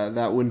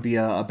 That wouldn't be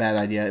a bad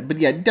idea. But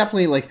yeah,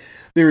 definitely.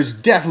 There's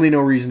definitely no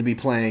reason to be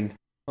playing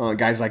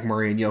guys like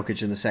Murray and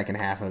Jokic in the second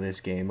half of this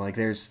game.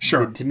 There's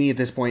sure. To me at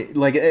this point,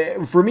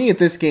 for me at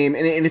this game,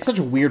 and it's such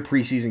a weird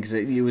preseason because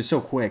it was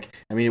so quick.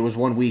 I mean, it was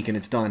 1 week and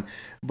it's done.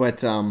 But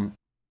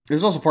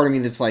there's also part of me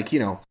that's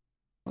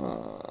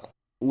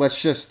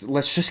let's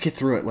just get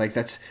through it.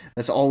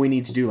 That's all we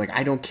need to do.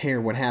 I don't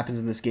care what happens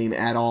in this game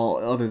at all,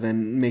 other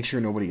than make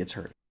sure nobody gets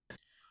hurt.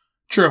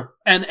 True,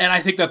 and I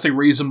think that's a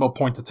reasonable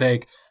point to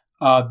take.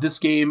 This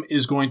game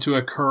is going to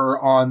occur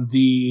on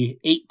the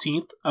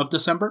 18th of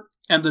December,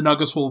 and the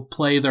Nuggets will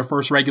play their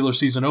first regular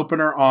season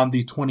opener on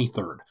the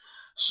 23rd.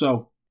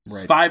 So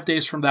Right. 5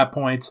 days from that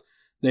point,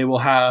 they'll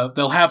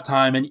have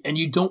time, and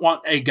you don't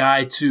want a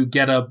guy to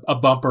get a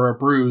bump or a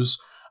bruise.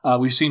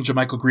 We've seen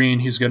JaMychal Green.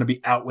 He's going to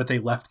be out with a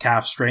left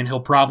calf strain. He'll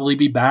probably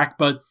be back,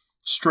 but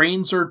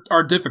strains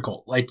are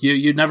difficult. Like,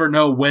 you never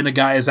know when a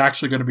guy is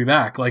actually going to be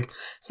back. Like,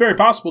 it's very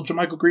possible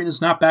JaMychal Green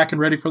is not back and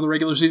ready for the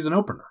regular season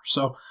opener.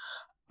 So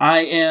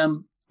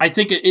I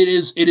think it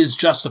is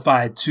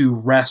justified to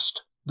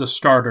rest the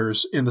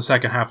starters in the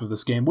second half of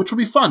this game, which will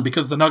be fun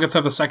because the Nuggets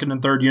have a second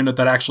and third unit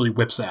that actually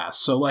whips ass.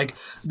 So, like,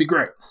 it'd be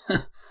great.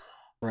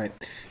 Right.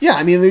 Yeah,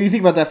 I mean, you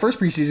think about that first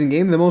preseason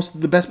game,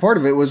 the best part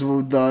of it was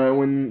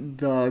when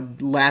the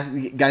last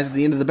guys at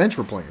the end of the bench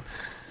were playing.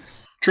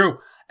 True.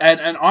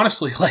 And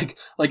honestly, like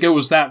it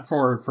was that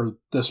for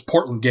this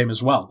Portland game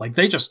as well. Like,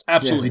 they just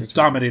absolutely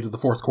dominated the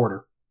fourth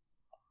quarter.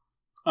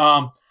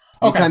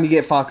 Anytime you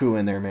get Facu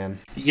in there, man.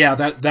 Yeah,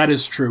 that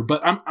is true.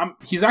 But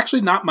he's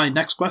actually not my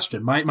next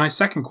question. My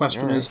second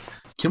question is,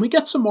 can we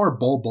get some more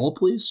Bol,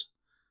 please?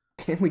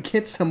 Can we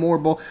get some more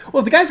Bol? Well,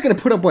 if the guy's going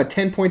to put up,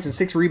 10 points and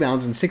 6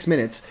 rebounds in 6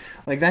 minutes,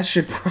 like, that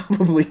should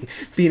probably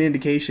be an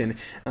indication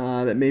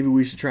that maybe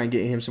we should try and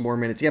get him some more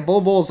minutes. Yeah,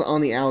 Bol's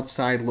on the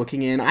outside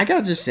looking in. I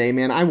got to just say,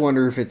 man, I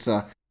wonder if it's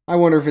a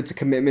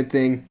commitment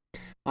thing.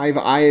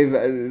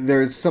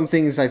 There's some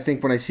things I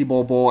think when I see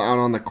Bol out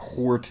on the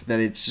court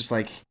that it's just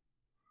like,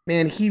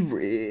 man,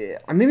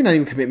 maybe not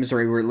even commitment's the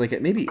right word.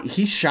 Like, maybe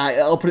he's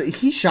shy.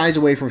 He shies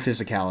away from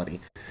physicality.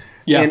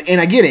 Yeah, and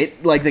I get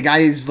it. Like, the guy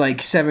is like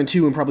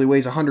 7'2" and probably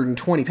weighs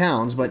 120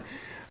 pounds, but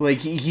like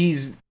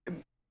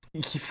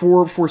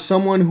for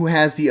someone who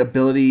has the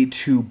ability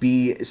to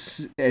be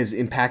as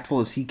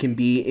impactful as he can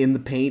be in the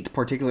paint,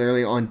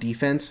 particularly on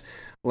defense,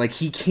 like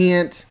he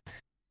can't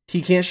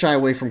shy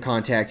away from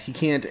contact. He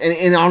can't,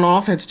 and on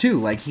offense too.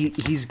 Like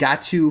he's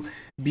got to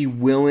be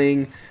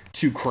willing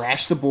to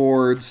crash the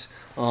boards.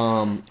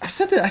 I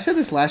said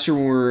this last year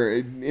when we were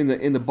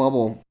in the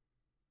bubble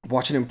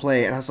watching him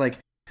play, and I was like,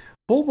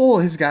 Bol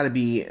has got to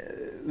be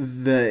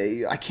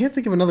I can't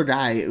think of another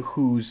guy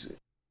who's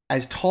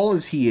as tall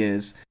as he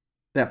is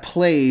that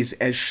plays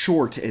as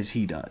short as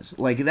he does.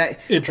 Like that.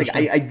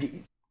 Interesting. Like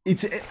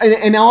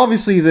and now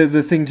obviously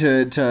the thing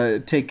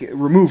to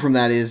remove from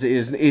that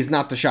is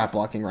not the shot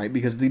blocking, right?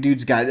 Because the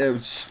dude's got a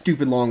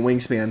stupid long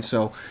wingspan,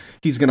 so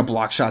he's gonna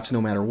block shots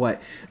no matter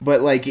what.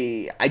 But like,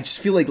 I just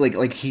feel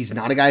like he's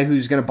not a guy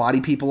who's gonna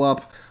body people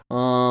up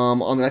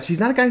on the rest. He's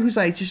not a guy who's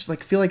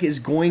feel like is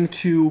going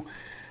to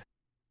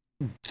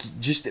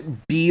just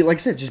be, like I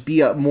said, just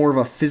be more of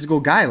a physical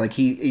guy. Like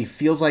he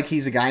feels like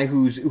he's a guy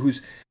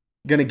who's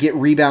gonna get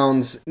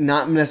rebounds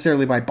not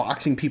necessarily by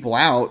boxing people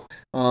out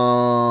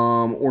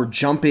or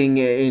jumping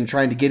and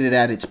trying to get it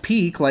at its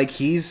peak. Like,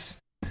 he's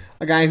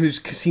a guy who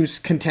seems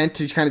content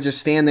to kind of just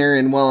stand there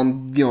and, well,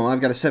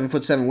 I've got a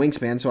 7'7"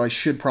 wingspan, so I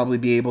should probably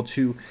be able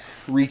to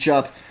reach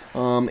up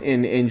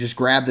and just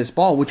grab this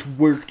ball, which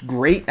worked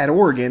great at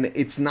Oregon.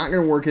 It's not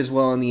going to work as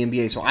well in the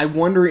NBA. So I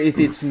wonder if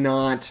it's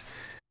not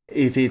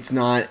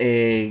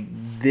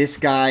this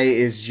guy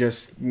is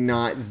just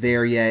not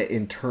there yet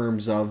in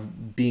terms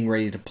of being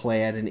ready to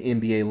play at an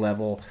NBA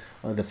level,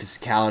 the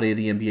physicality of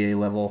the NBA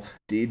level,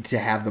 to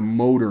have the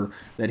motor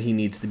that he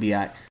needs to be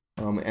at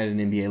an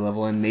NBA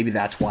level, and maybe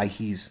that's why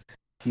he's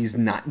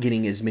not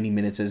getting as many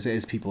minutes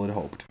as people had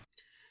hoped.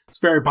 It's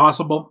very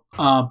possible.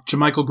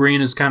 JaMychal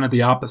Green is kind of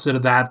the opposite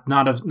of that.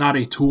 Not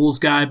a tools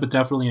guy, but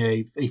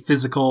definitely a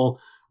physical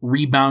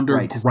rebounder,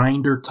 right,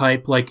 grinder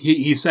type. Like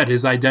he said,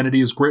 his identity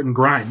is grit and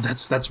grind.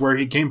 That's where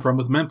he came from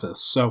with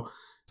Memphis. So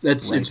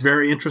it's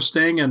very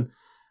interesting, and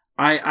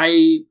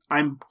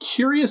I'm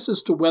curious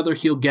as to whether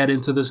he'll get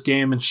into this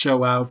game and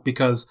show out,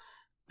 because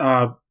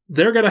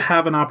they're going to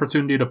have an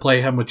opportunity to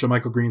play him with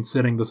JaMychal Green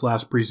sitting this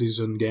last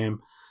preseason game,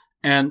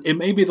 and it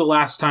may be the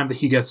last time that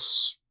he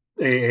gets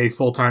a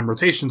full-time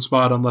rotation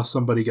spot unless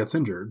somebody gets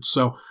injured.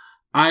 So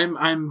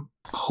I'm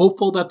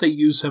hopeful that they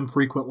use him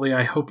frequently.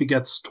 I hope he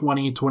gets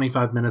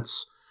 20-25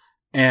 minutes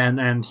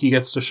and he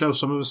gets to show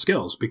some of his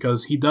skills,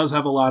 because he does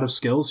have a lot of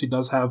skills. He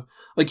does have,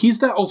 he's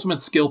that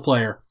ultimate skill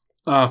player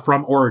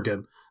from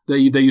Oregon that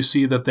you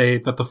see that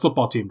the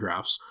football team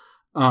drafts.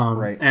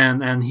 Right.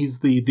 And he's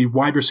the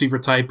wide receiver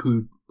type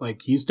who,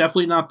 he's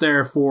definitely not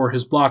there for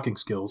his blocking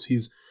skills.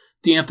 He's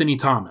DeAnthony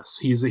Thomas.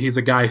 He's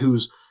a guy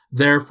who's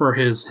there for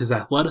his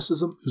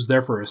athleticism, who's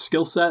there for his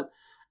skill set,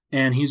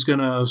 and he's going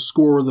to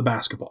score the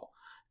basketball.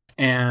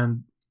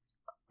 And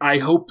I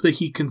hope that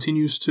he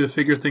continues to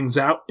figure things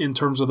out in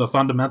terms of the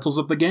fundamentals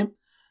of the game.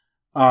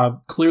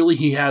 Clearly,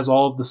 he has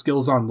all of the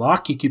skills on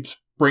lock. He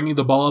keeps bringing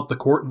the ball up the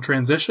court in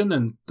transition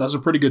and does a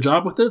pretty good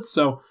job with it.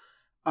 So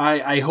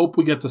I hope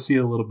we get to see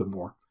a little bit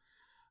more.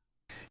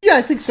 Yeah,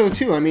 I think so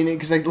too. I mean,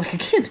 because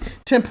again,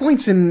 10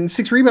 points and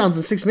 6 rebounds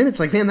in 6 minutes.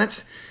 Man,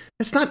 that's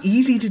not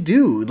easy to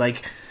do.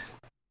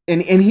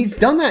 And he's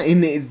done that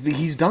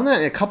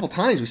a couple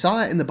times. We saw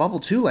that in the bubble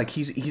too.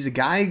 He's a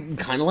guy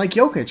kind of like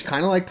Jokic,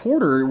 kind of like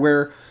Porter,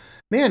 where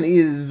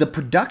man, the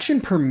production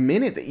per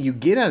minute that you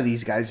get out of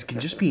these guys can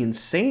just be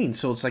insane.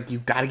 So it's like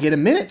you've got to get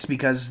him minutes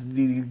because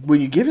when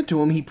you give it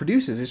to him, he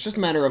produces. It's just a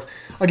matter of,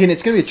 again,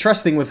 it's going to be a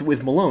trust thing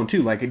with Malone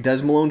too. Like,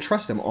 does Malone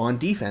trust him on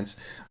defense?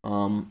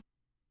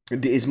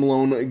 Is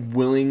Malone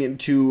willing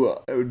to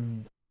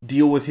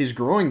deal with his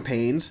growing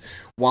pains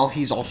while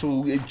he's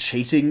also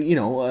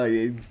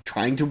chasing,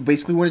 trying to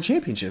basically win a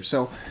championship?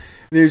 So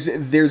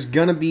he's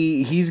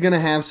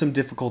gonna have some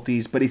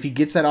difficulties, but if he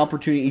gets that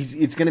opportunity,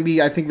 it's gonna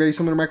be, I think, very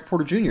similar to Michael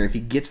Porter Jr. If he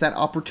gets that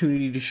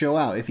opportunity to show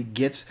out, if he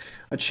gets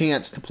a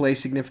chance to play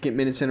significant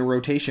minutes in a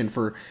rotation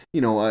for,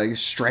 a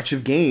stretch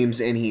of games,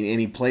 and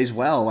he plays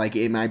well, like,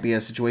 it might be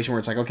a situation where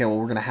it's like, okay, well,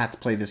 we're gonna have to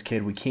play this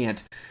kid. We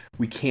can't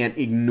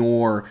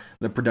ignore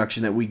the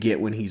production that we get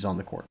when he's on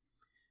the court.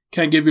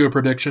 Can I give you a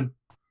prediction?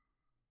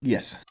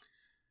 Yes.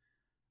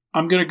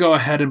 I'm gonna go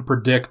ahead and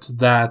predict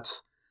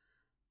that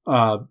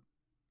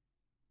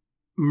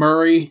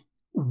Murray,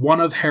 one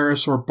of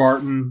Harris or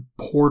Barton,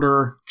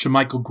 Porter,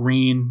 JaMychal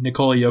Green,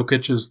 Nikola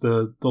Jokic is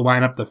the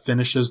lineup that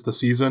finishes the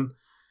season.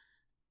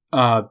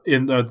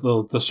 In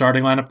the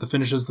starting lineup that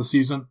finishes the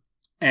season.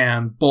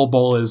 And Bol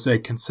Bol is a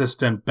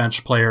consistent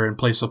bench player in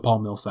place of Paul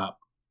Millsap.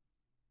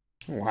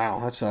 Wow,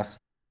 that's a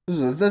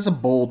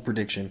bold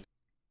prediction.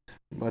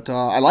 But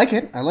I like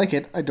it.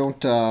 I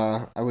don't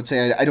I would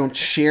say I don't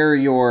share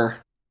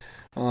your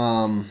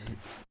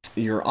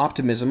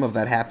optimism of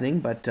that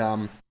happening, but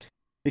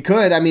it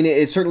could. I mean,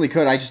 it certainly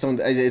could. I just don't.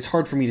 It's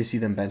hard for me to see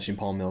them benching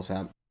Paul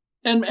Millsap.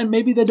 And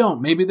maybe they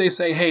don't. Maybe they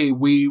say, hey,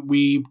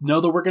 we know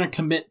that we're going to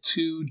commit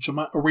to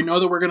we know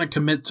that we're going to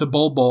commit to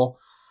Bol Bol.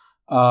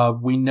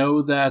 We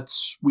know that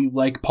we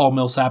like Paul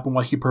Millsap and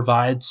what he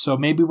provides, so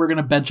maybe we're going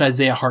to bench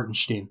Isaiah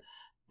Hartenstein,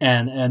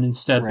 and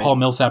instead Paul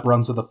Millsap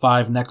runs to the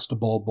 5 next to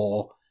Bol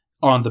Bol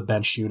on the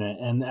bench unit,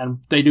 and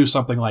they do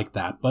something like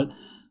that. But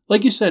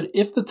like you said,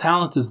 if the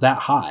talent is that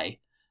high,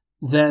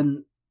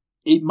 then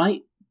it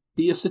might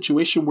be a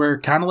situation where,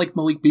 kind of like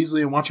Malik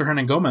Beasley and Juancho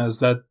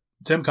Hernangomez, that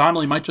Tim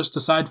Connolly might just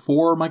decide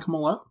for Michael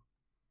Malone.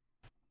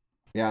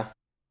 Yeah.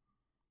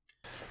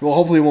 Well,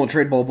 hopefully we won't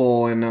trade Bol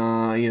Bol and,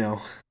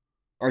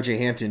 RJ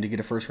Hampton to get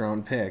a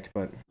first-round pick,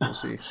 but we'll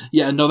see.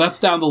 Yeah, no, that's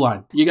down the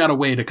line. You got to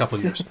wait a couple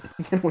years.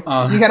 You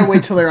got to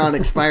wait till they're on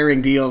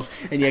expiring deals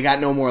and you got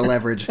no more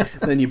leverage.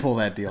 Then you pull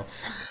that deal.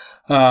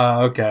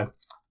 Okay.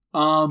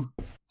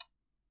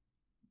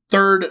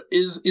 Third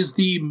is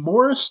the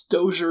Morris,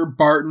 Dozier,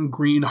 Barton,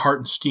 Green,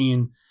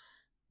 Hartenstein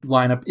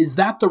lineup. Is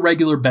that the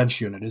regular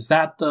bench unit? Is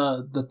that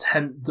the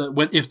 10?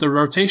 If the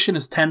rotation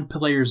is 10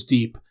 players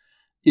deep,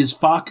 is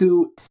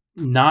Facu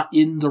not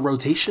in the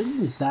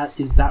rotation? Is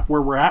that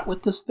where we're at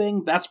with this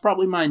thing? That's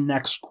probably my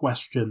next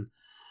question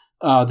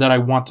that I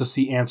want to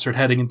see answered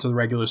heading into the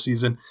regular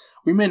season.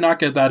 We may not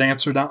get that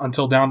answered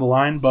until down the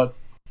line, but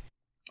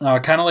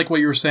kind of like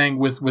what you were saying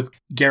with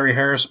Gary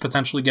Harris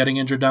potentially getting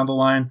injured down the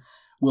line,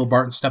 Will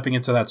Barton stepping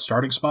into that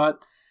starting spot.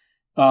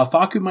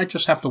 Facu might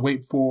just have to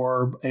wait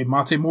for a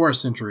Monte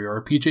Morris injury or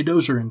a PJ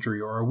Dozier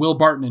injury or a Will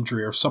Barton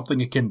injury or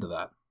something akin to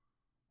that.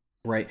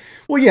 Right.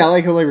 Well, yeah,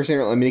 like we were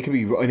saying, I mean, it could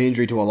be an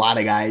injury to a lot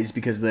of guys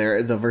because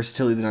the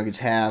versatility the Nuggets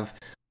have,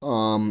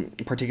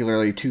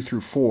 particularly 2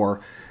 through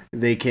 4,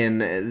 they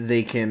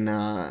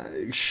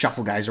can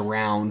shuffle guys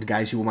around.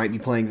 Guys who might be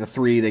playing the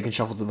 3, they can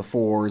shuffle to the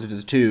 4, to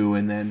the 2,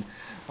 and then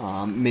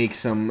make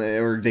some,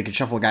 or they could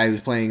shuffle a guy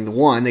who's playing the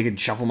 1. They could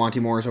shuffle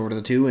Monte Morris over to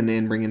the 2 and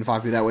then bring in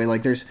Facu that way.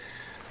 Like there's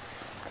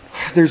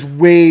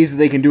ways that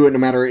they can do it, no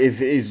matter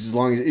as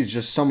long as it's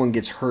just someone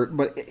gets hurt.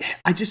 But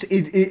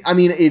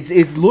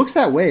it looks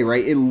that way,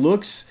 right? It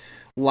looks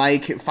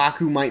like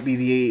Facu might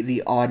be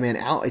the odd man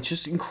out. It's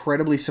just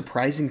incredibly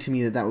surprising to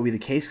me that would be the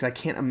case, because I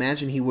can't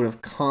imagine he would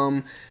have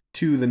come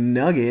to the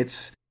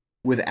Nuggets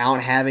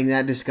without having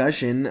that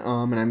discussion.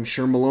 And I'm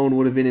sure Malone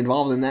would have been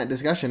involved in that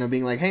discussion of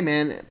being like, hey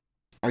man,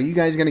 are you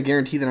guys going to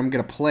guarantee that I'm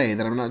going to play,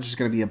 that I'm not just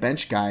going to be a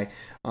bench guy?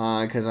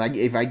 Because I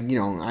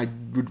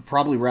would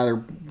probably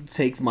rather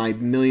take my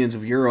millions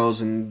of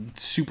euros and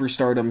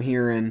superstardom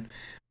here in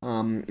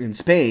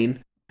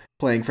Spain,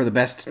 playing for the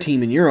best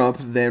team in Europe,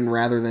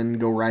 rather than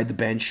go ride the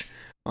bench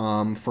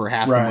for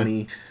half the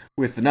money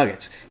with the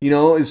Nuggets.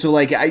 So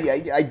like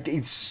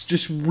it's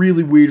just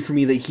really weird for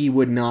me that he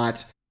would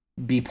not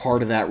be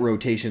part of that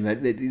rotation.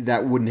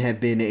 That wouldn't have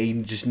been a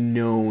just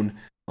known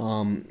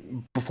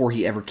before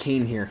he ever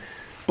came here.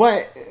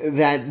 But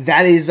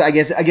that is, I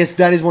guess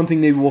that is one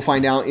thing maybe we'll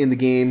find out in the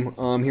game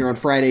here on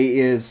Friday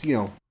is,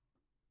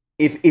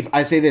 if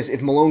I say this,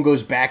 if Malone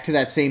goes back to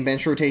that same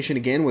bench rotation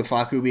again with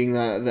Facu being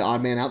the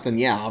odd man out, then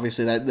yeah,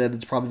 obviously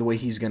that's probably the way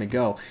he's going to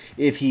go.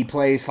 If he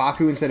plays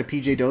Facu instead of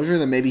PJ Dozier,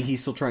 then maybe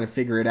he's still trying to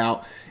figure it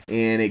out,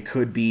 and it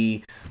could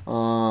be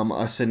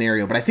a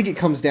scenario. But I think it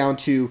comes down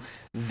to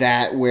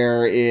that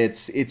where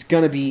it's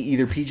going to be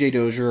either PJ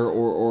Dozier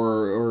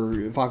or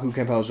Facu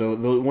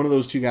Campazzo. One of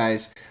those two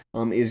guys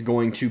is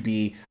going to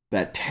be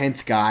that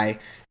 10th guy.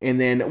 And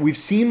then we've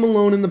seen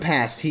Malone in the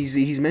past.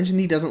 He's mentioned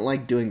he doesn't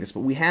like doing this,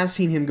 but we have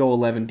seen him go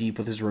 11 deep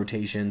with his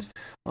rotations.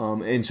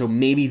 And so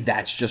maybe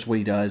that's just what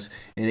he does.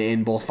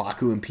 And both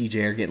Facu and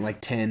PJ are getting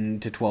like 10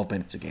 to 12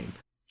 minutes a game.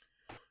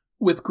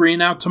 with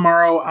Green out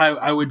tomorrow,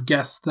 I would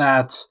guess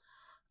that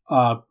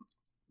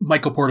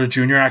Michael Porter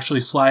Jr.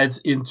 actually slides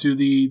into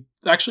the...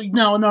 Actually,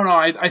 no.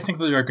 I think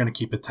that they're going to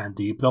keep it 10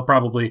 deep. They'll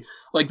probably...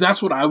 Like,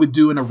 that's what I would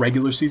do in a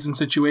regular season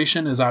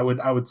situation, is I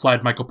would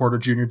slide Michael Porter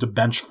Jr. to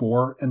bench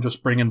 4 and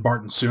just bring in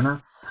Barton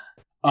sooner.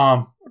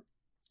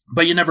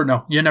 But you never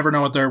know. You never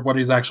know what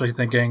he's actually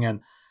thinking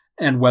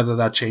and whether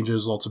that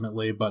changes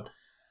ultimately. But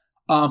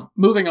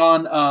moving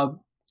on,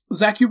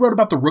 Zach, you wrote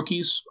about the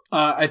rookies,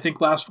 I think,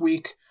 last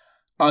week.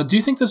 Do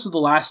you think this is the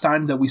last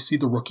time that we see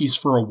the rookies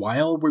for a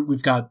while?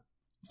 We've got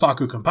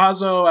Facu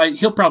Campazzo.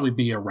 He'll probably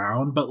be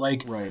around, but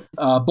like right.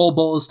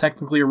 Bol is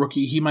technically a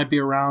rookie. He might be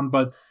around,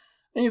 but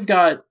you've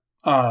got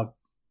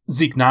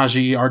Zeke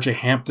Naji, RJ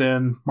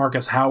Hampton,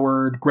 Marcus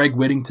Howard, Greg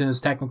Whittington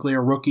is technically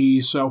a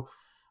rookie. So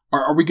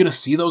are we going to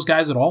see those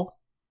guys at all?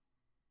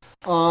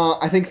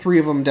 I think 3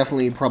 of them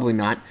definitely probably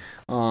not,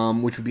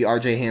 which would be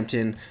RJ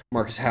Hampton,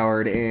 Marcus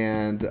Howard,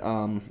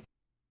 and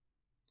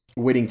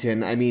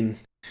Whittington. I mean,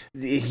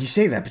 you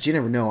say that, but you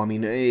never know. I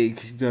mean,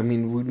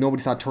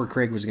 nobody thought Torrey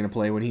Craig was going to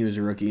play when he was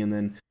a rookie, and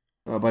then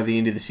by the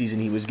end of the season,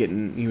 he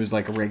was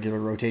like a regular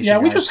rotation. Yeah,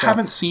 we guy, just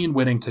haven't seen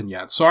Whittington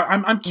yet, so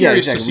I'm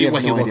curious to see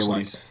what he looks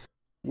like.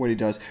 What he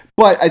does.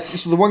 But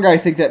so the one guy I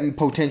think that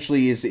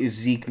potentially is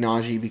Zeke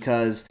Naji,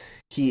 because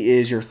he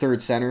is your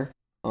third center.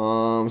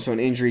 So an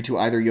injury to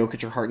either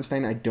Jokic or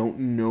Hartenstein, I don't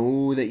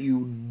know that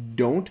you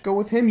don't go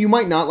with him. You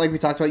might not, like we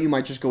talked about. You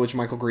might just go with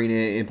Michael Green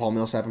and Paul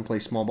Millsap and play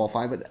small ball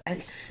 5. But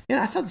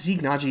I thought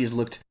Zeke Naji has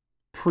looked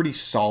pretty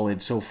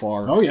solid so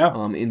far. Oh yeah.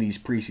 In these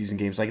preseason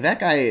games, like that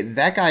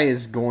guy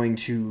is going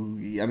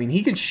to. I mean,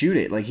 he can shoot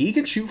it. Like he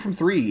can shoot from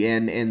 3,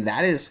 and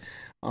that is.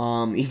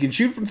 He can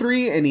shoot from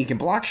 3, and he can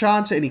block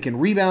shots, and he can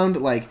rebound.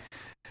 Like,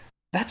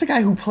 that's a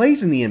guy who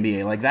plays in the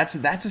NBA. Like, that's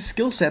a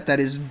skill set that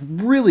is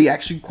really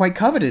actually quite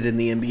coveted in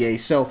the NBA.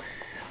 So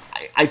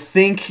I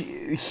think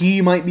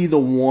he might be the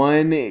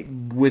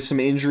one with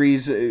some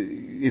injuries.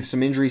 If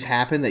some injuries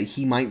happen, that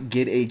he might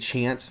get a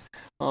chance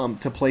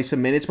to play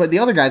some minutes. But the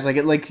other guys,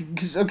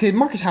 okay,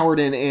 Marcus Howard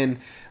and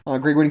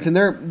Greg Whittington,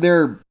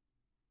 they're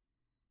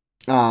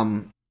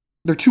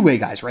two-way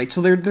guys, right? So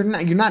they're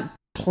not. You're not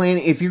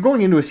planning. If you're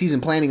going into a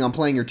season planning on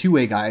playing your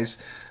two-way guys,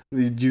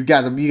 you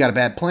got a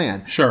bad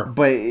plan. Sure.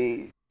 But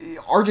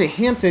RJ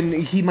Hampton,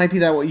 he might be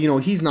that way.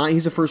 He's not.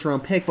 He's a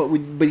first-round pick. But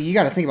you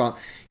got to think about,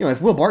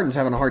 if Will Barton's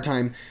having a hard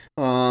time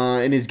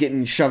and is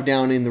getting shoved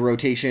down in the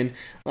rotation,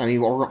 I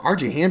mean,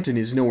 RJ Hampton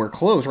is nowhere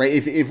close, right?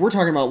 If we're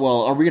talking about,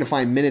 well, are we going to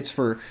find minutes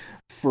for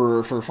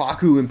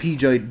Facu and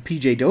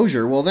PJ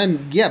Dozier? Well,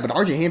 then, yeah, but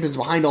RJ Hampton's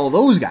behind all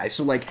those guys.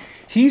 So, like,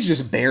 he's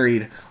just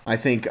buried, I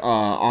think,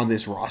 on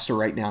this roster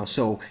right now.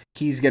 So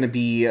he's going to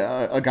be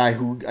a guy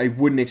who I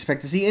wouldn't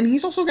expect to see. And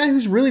he's also a guy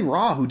who's really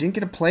raw, who didn't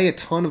get to play a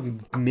ton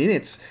of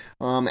minutes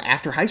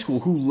after high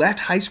school, who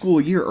left high school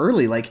a year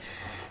early. Like,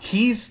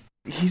 he's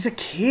a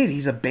kid,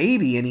 he's a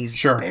baby, and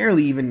he's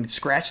barely even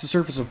scratched the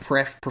surface of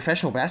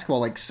professional basketball.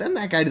 Like, send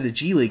that guy to the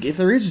G League, if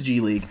there is a G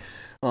League.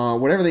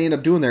 Whatever they end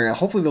up doing there,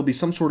 hopefully there'll be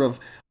some sort of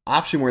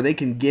option where they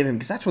can give him,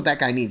 because that's what that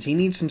guy needs. He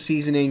needs some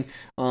seasoning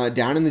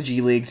down in the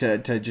G League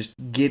to just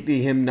get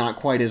him not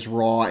quite as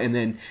raw, and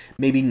then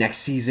maybe next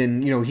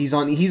season, he's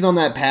on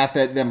that path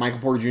that Michael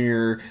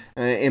Porter Jr.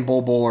 And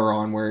Bol are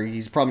on, where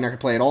he's probably not going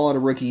to play at all at a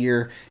rookie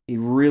year. He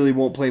really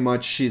won't play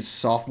much his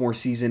sophomore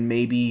season,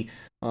 maybe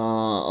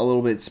a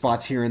little bit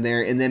spots here and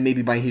there, and then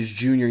maybe by his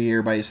junior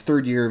year, by his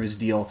third year of his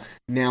deal,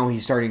 now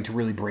he's starting to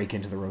really break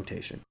into the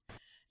rotation.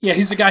 Yeah,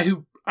 he's a guy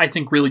who I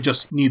think really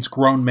just needs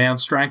grown man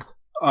strength.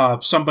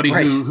 Somebody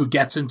right. who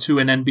gets into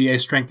an NBA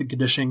strength and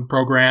conditioning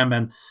program,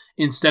 and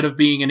instead of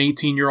being an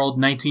 18-year-old,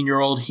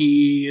 19-year-old,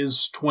 he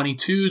is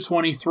 22,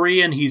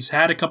 23, and he's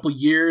had a couple of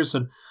years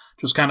and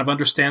just kind of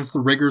understands the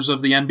rigors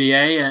of the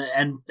NBA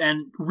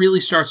and really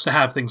starts to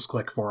have things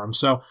click for him.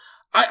 So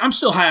I'm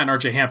still high on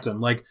RJ Hampton.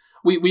 Like,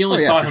 we only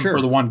saw him for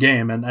the one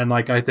game, and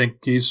like, I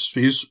think he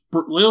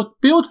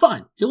looked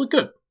fine. He looked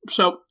good.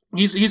 So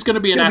he's going to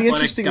be an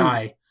athletic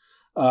guy.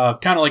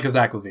 Kind of like a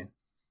Zach LaVine.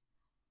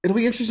 It'll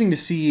be interesting to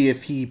see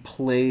if he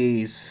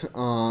plays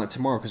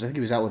tomorrow, because I think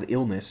he was out with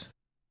illness.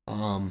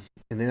 And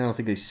then I don't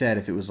think they said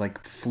if it was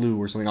like flu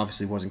or something.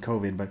 Obviously, it wasn't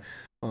COVID, but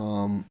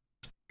so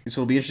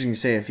it'll be interesting to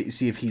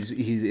see if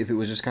if it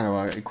was just kind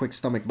of a quick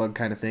stomach bug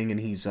kind of thing, and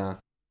he's going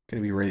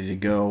to be ready to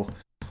go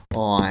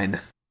on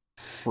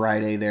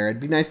Friday. There,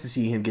 it'd be nice to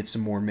see him get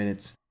some more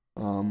minutes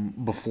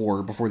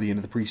before the end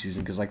of the preseason,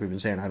 because like we've been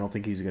saying, I don't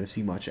think he's going to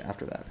see much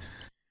after that.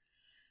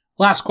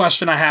 Last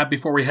question I have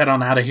before we head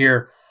on out of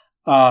here.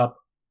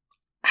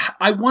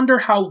 I wonder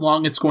how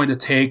long it's going to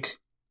take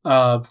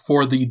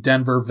for the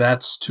Denver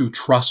vets to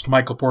trust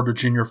Michael Porter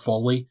Jr.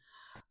 fully.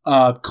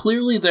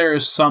 Clearly, there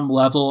is some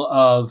level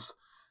of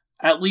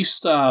at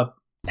least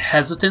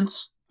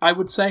hesitance, I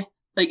would say.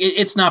 Like,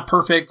 it's not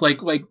perfect. Like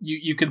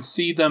you can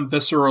see them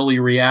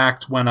viscerally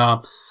react when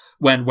a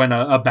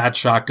bad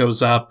shot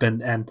goes up,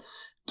 and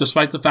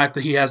despite the fact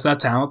that he has that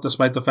talent,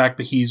 despite the fact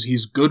that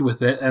he's good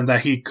with it, and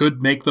that he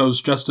could make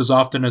those just as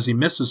often as he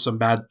misses some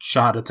bad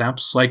shot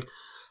attempts, like,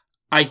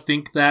 I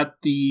think that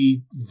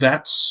the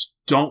vets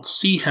don't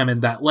see him in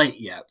that late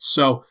yet.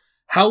 So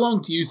how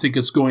long do you think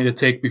it's going to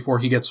take before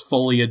he gets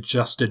fully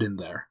adjusted in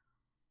there?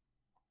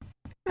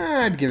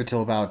 I'd give it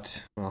till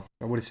about, well,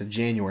 I would have said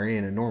January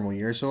in a normal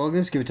year, so I'll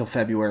just give it till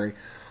February.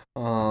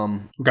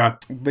 Okay.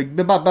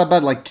 About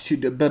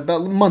about a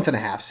month and a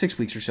half, 6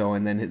 weeks or so,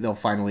 and then they'll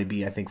finally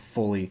be, I think,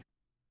 fully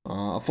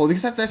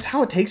because that's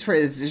how it takes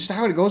it's just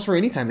how it goes for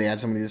any time they add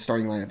somebody to the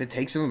starting lineup. It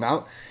takes them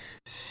about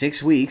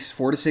 6 weeks,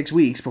 4 to 6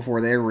 weeks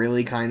before they're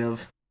really kind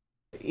of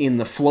in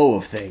the flow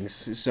of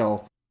things.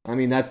 So, I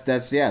mean,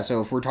 that's yeah.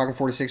 So if we're talking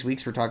 4 to 6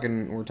 weeks, we're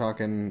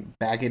talking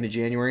back into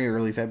January,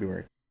 early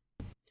February.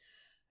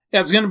 Yeah,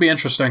 it's going to be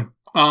interesting.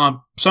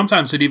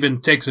 Sometimes it even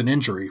takes an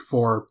injury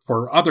for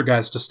other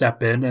guys to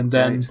step in, and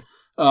then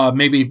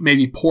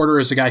maybe Porter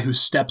is a guy who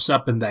steps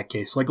up in that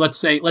case. Like let's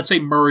say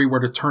Murray were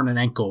to turn an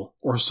ankle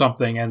or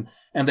something, and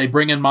they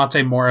bring in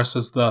Monte Morris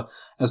as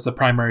the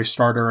primary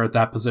starter at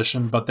that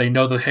position, but they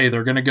know that, hey,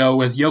 they're going to go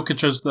with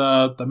Jokic as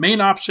the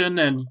main option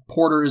and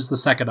Porter is the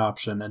second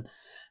option, and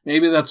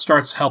maybe that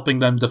starts helping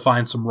them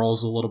define some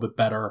roles a little bit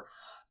better.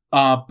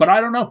 But I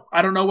don't know.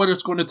 I don't know what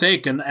it's going to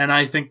take, and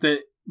I think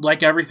that,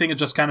 like everything, it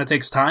just kind of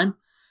takes time.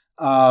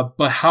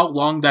 But how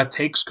long that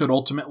takes could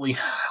ultimately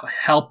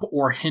help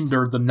or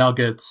hinder the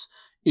Nuggets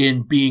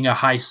in being a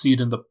high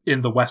seed in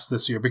the West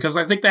this year, because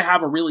I think they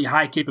have a really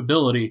high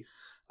capability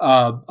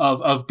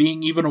of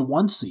being even a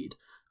 1 seed.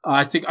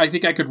 I think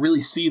I could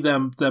really see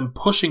them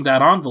pushing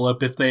that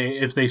envelope if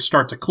they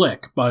start to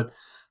click. But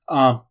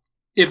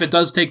if it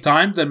does take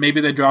time, then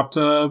maybe they drop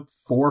to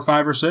 4 or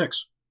 5 or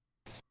 6.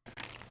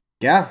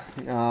 Yeah,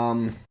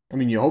 I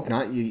mean, you hope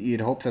not.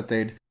 You'd hope that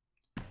they'd.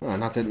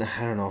 Not that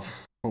I don't know if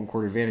home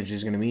court advantage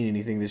is going to mean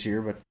anything this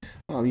year, but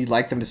you'd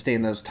like them to stay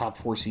in those top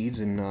 4 seeds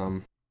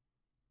and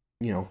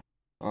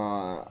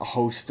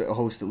host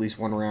at least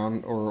one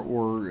round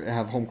or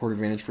have home court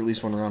advantage for at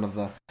least one round of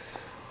the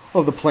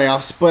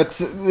playoffs.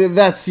 But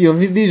that's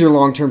these are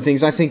long-term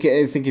things. I think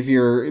if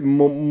you're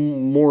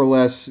more or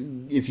less,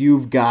 if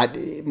you've got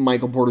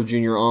Michael Porter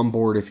Jr. on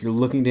board, if you're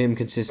looking to him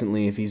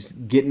consistently, if he's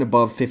getting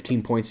above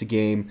 15 points a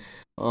game,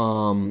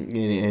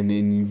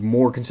 and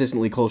more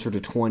consistently closer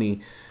to 20,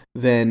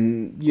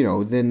 then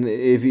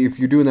if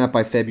you're doing that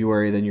by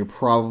February, then you're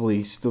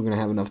probably still going to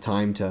have enough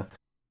time to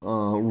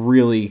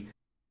really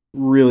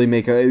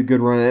make a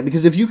good run at it.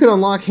 Because if you can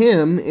unlock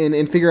him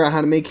and figure out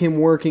how to make him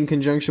work in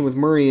conjunction with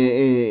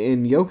Murray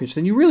and Jokic,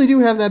 then you really do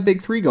have that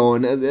big 3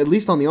 going, at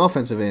least on the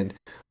offensive end.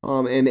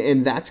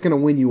 And that's going to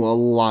win you a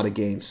lot of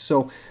games.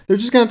 So they're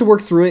just going to have to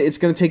work through it. It's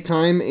going to take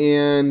time,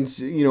 and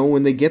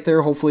when they get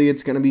there, hopefully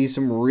it's going to be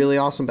some really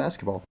awesome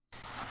basketball.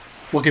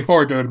 Looking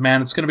forward to it,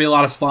 man. It's going to be a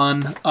lot of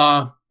fun.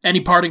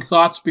 Any parting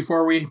thoughts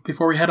before we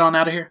head on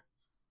out of here?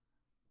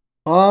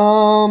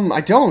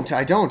 I don't.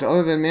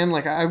 Other than, man,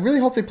 like, I really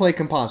hope they play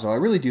Campazzo. I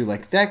really do.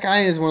 Like, that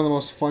guy is one of the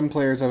most fun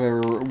players I've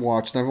ever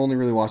watched, and I've only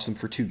really watched him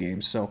for 2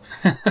 games, so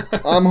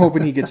I'm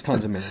hoping he gets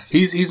tons of minutes.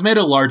 He's made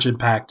a large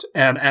impact,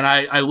 and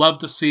I love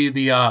to see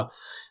the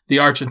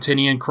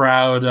Argentinian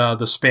crowd,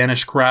 the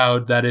Spanish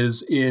crowd that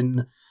is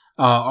in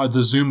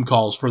the Zoom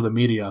calls for the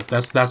media.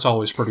 That's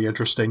always pretty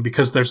interesting,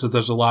 because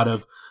there's a lot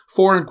of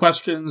foreign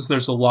questions.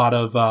 There's a lot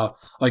of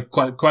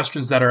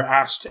questions that are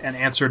asked and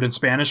answered in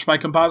Spanish by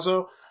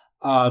Campazzo.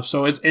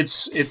 So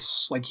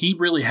it's like he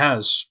really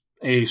has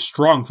a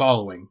strong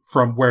following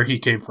from where he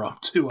came from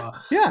to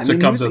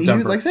come to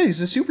Denver. Like I said,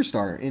 he's a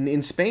superstar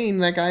in Spain.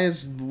 That guy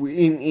is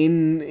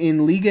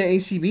in Liga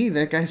ACB.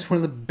 That guy's one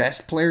of the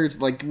best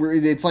players. Like,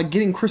 it's like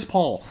getting Chris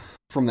Paul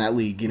from that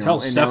league. Hell,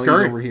 and Steph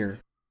Curry over here.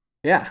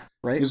 Yeah,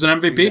 right. He's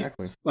an MVP.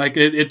 Exactly. Like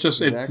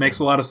it makes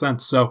a lot of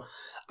sense. So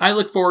I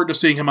look forward to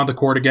seeing him on the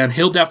court again.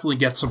 He'll definitely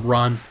get some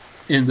run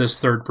in this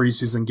 3rd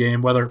preseason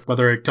game,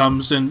 whether it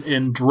comes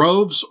in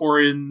droves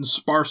or in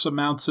sparse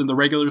amounts in the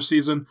regular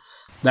season,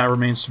 that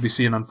remains to be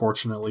seen,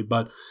 unfortunately.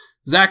 But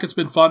Zach, it's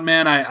been fun,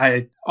 man.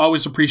 I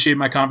always appreciate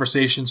my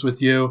conversations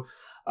with you.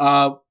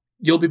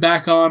 You'll be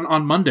back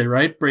on Monday,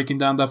 right? Breaking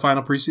down that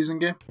final preseason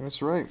game?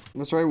 That's right.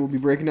 We'll be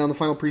breaking down the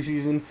final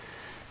preseason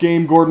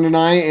game, Gordon and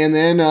I, and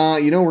then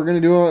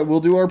we'll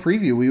do our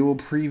preview. We will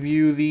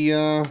preview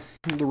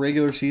the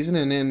regular season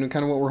and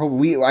kind of what we're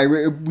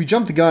hoping. We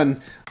jumped the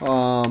gun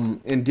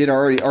and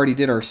already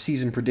did our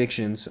season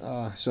predictions.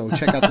 So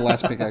check out the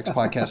Last Pick X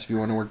podcast if you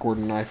want to know where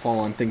Gordon and I fall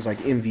on things like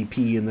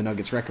MVP and the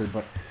Nuggets record.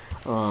 But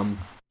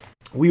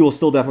we will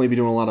still definitely be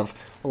doing a lot of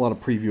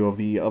preview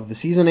of the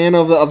season and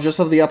of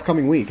the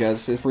upcoming week.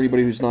 As for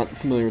anybody who's not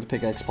familiar with the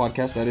Pick X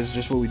podcast, that is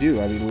just what we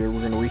do. I mean, we're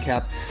going to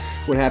recap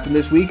what happened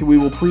this week, and we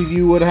will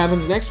preview what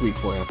happens next week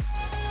for you.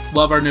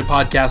 Love our new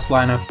podcast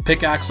lineup.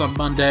 Pickaxe on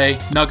Monday,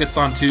 Nuggets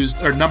on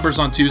Tuesday, or Numbers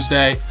on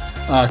Tuesday,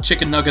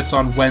 Chicken Nuggets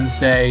on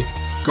Wednesday,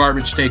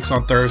 Garbage Takes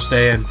on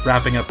Thursday, and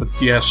wrapping up with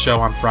DS Show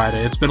on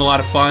Friday. It's been a lot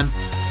of fun.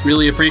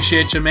 Really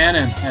appreciate you, man,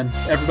 and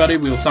everybody.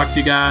 We will talk to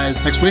you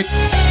guys next week.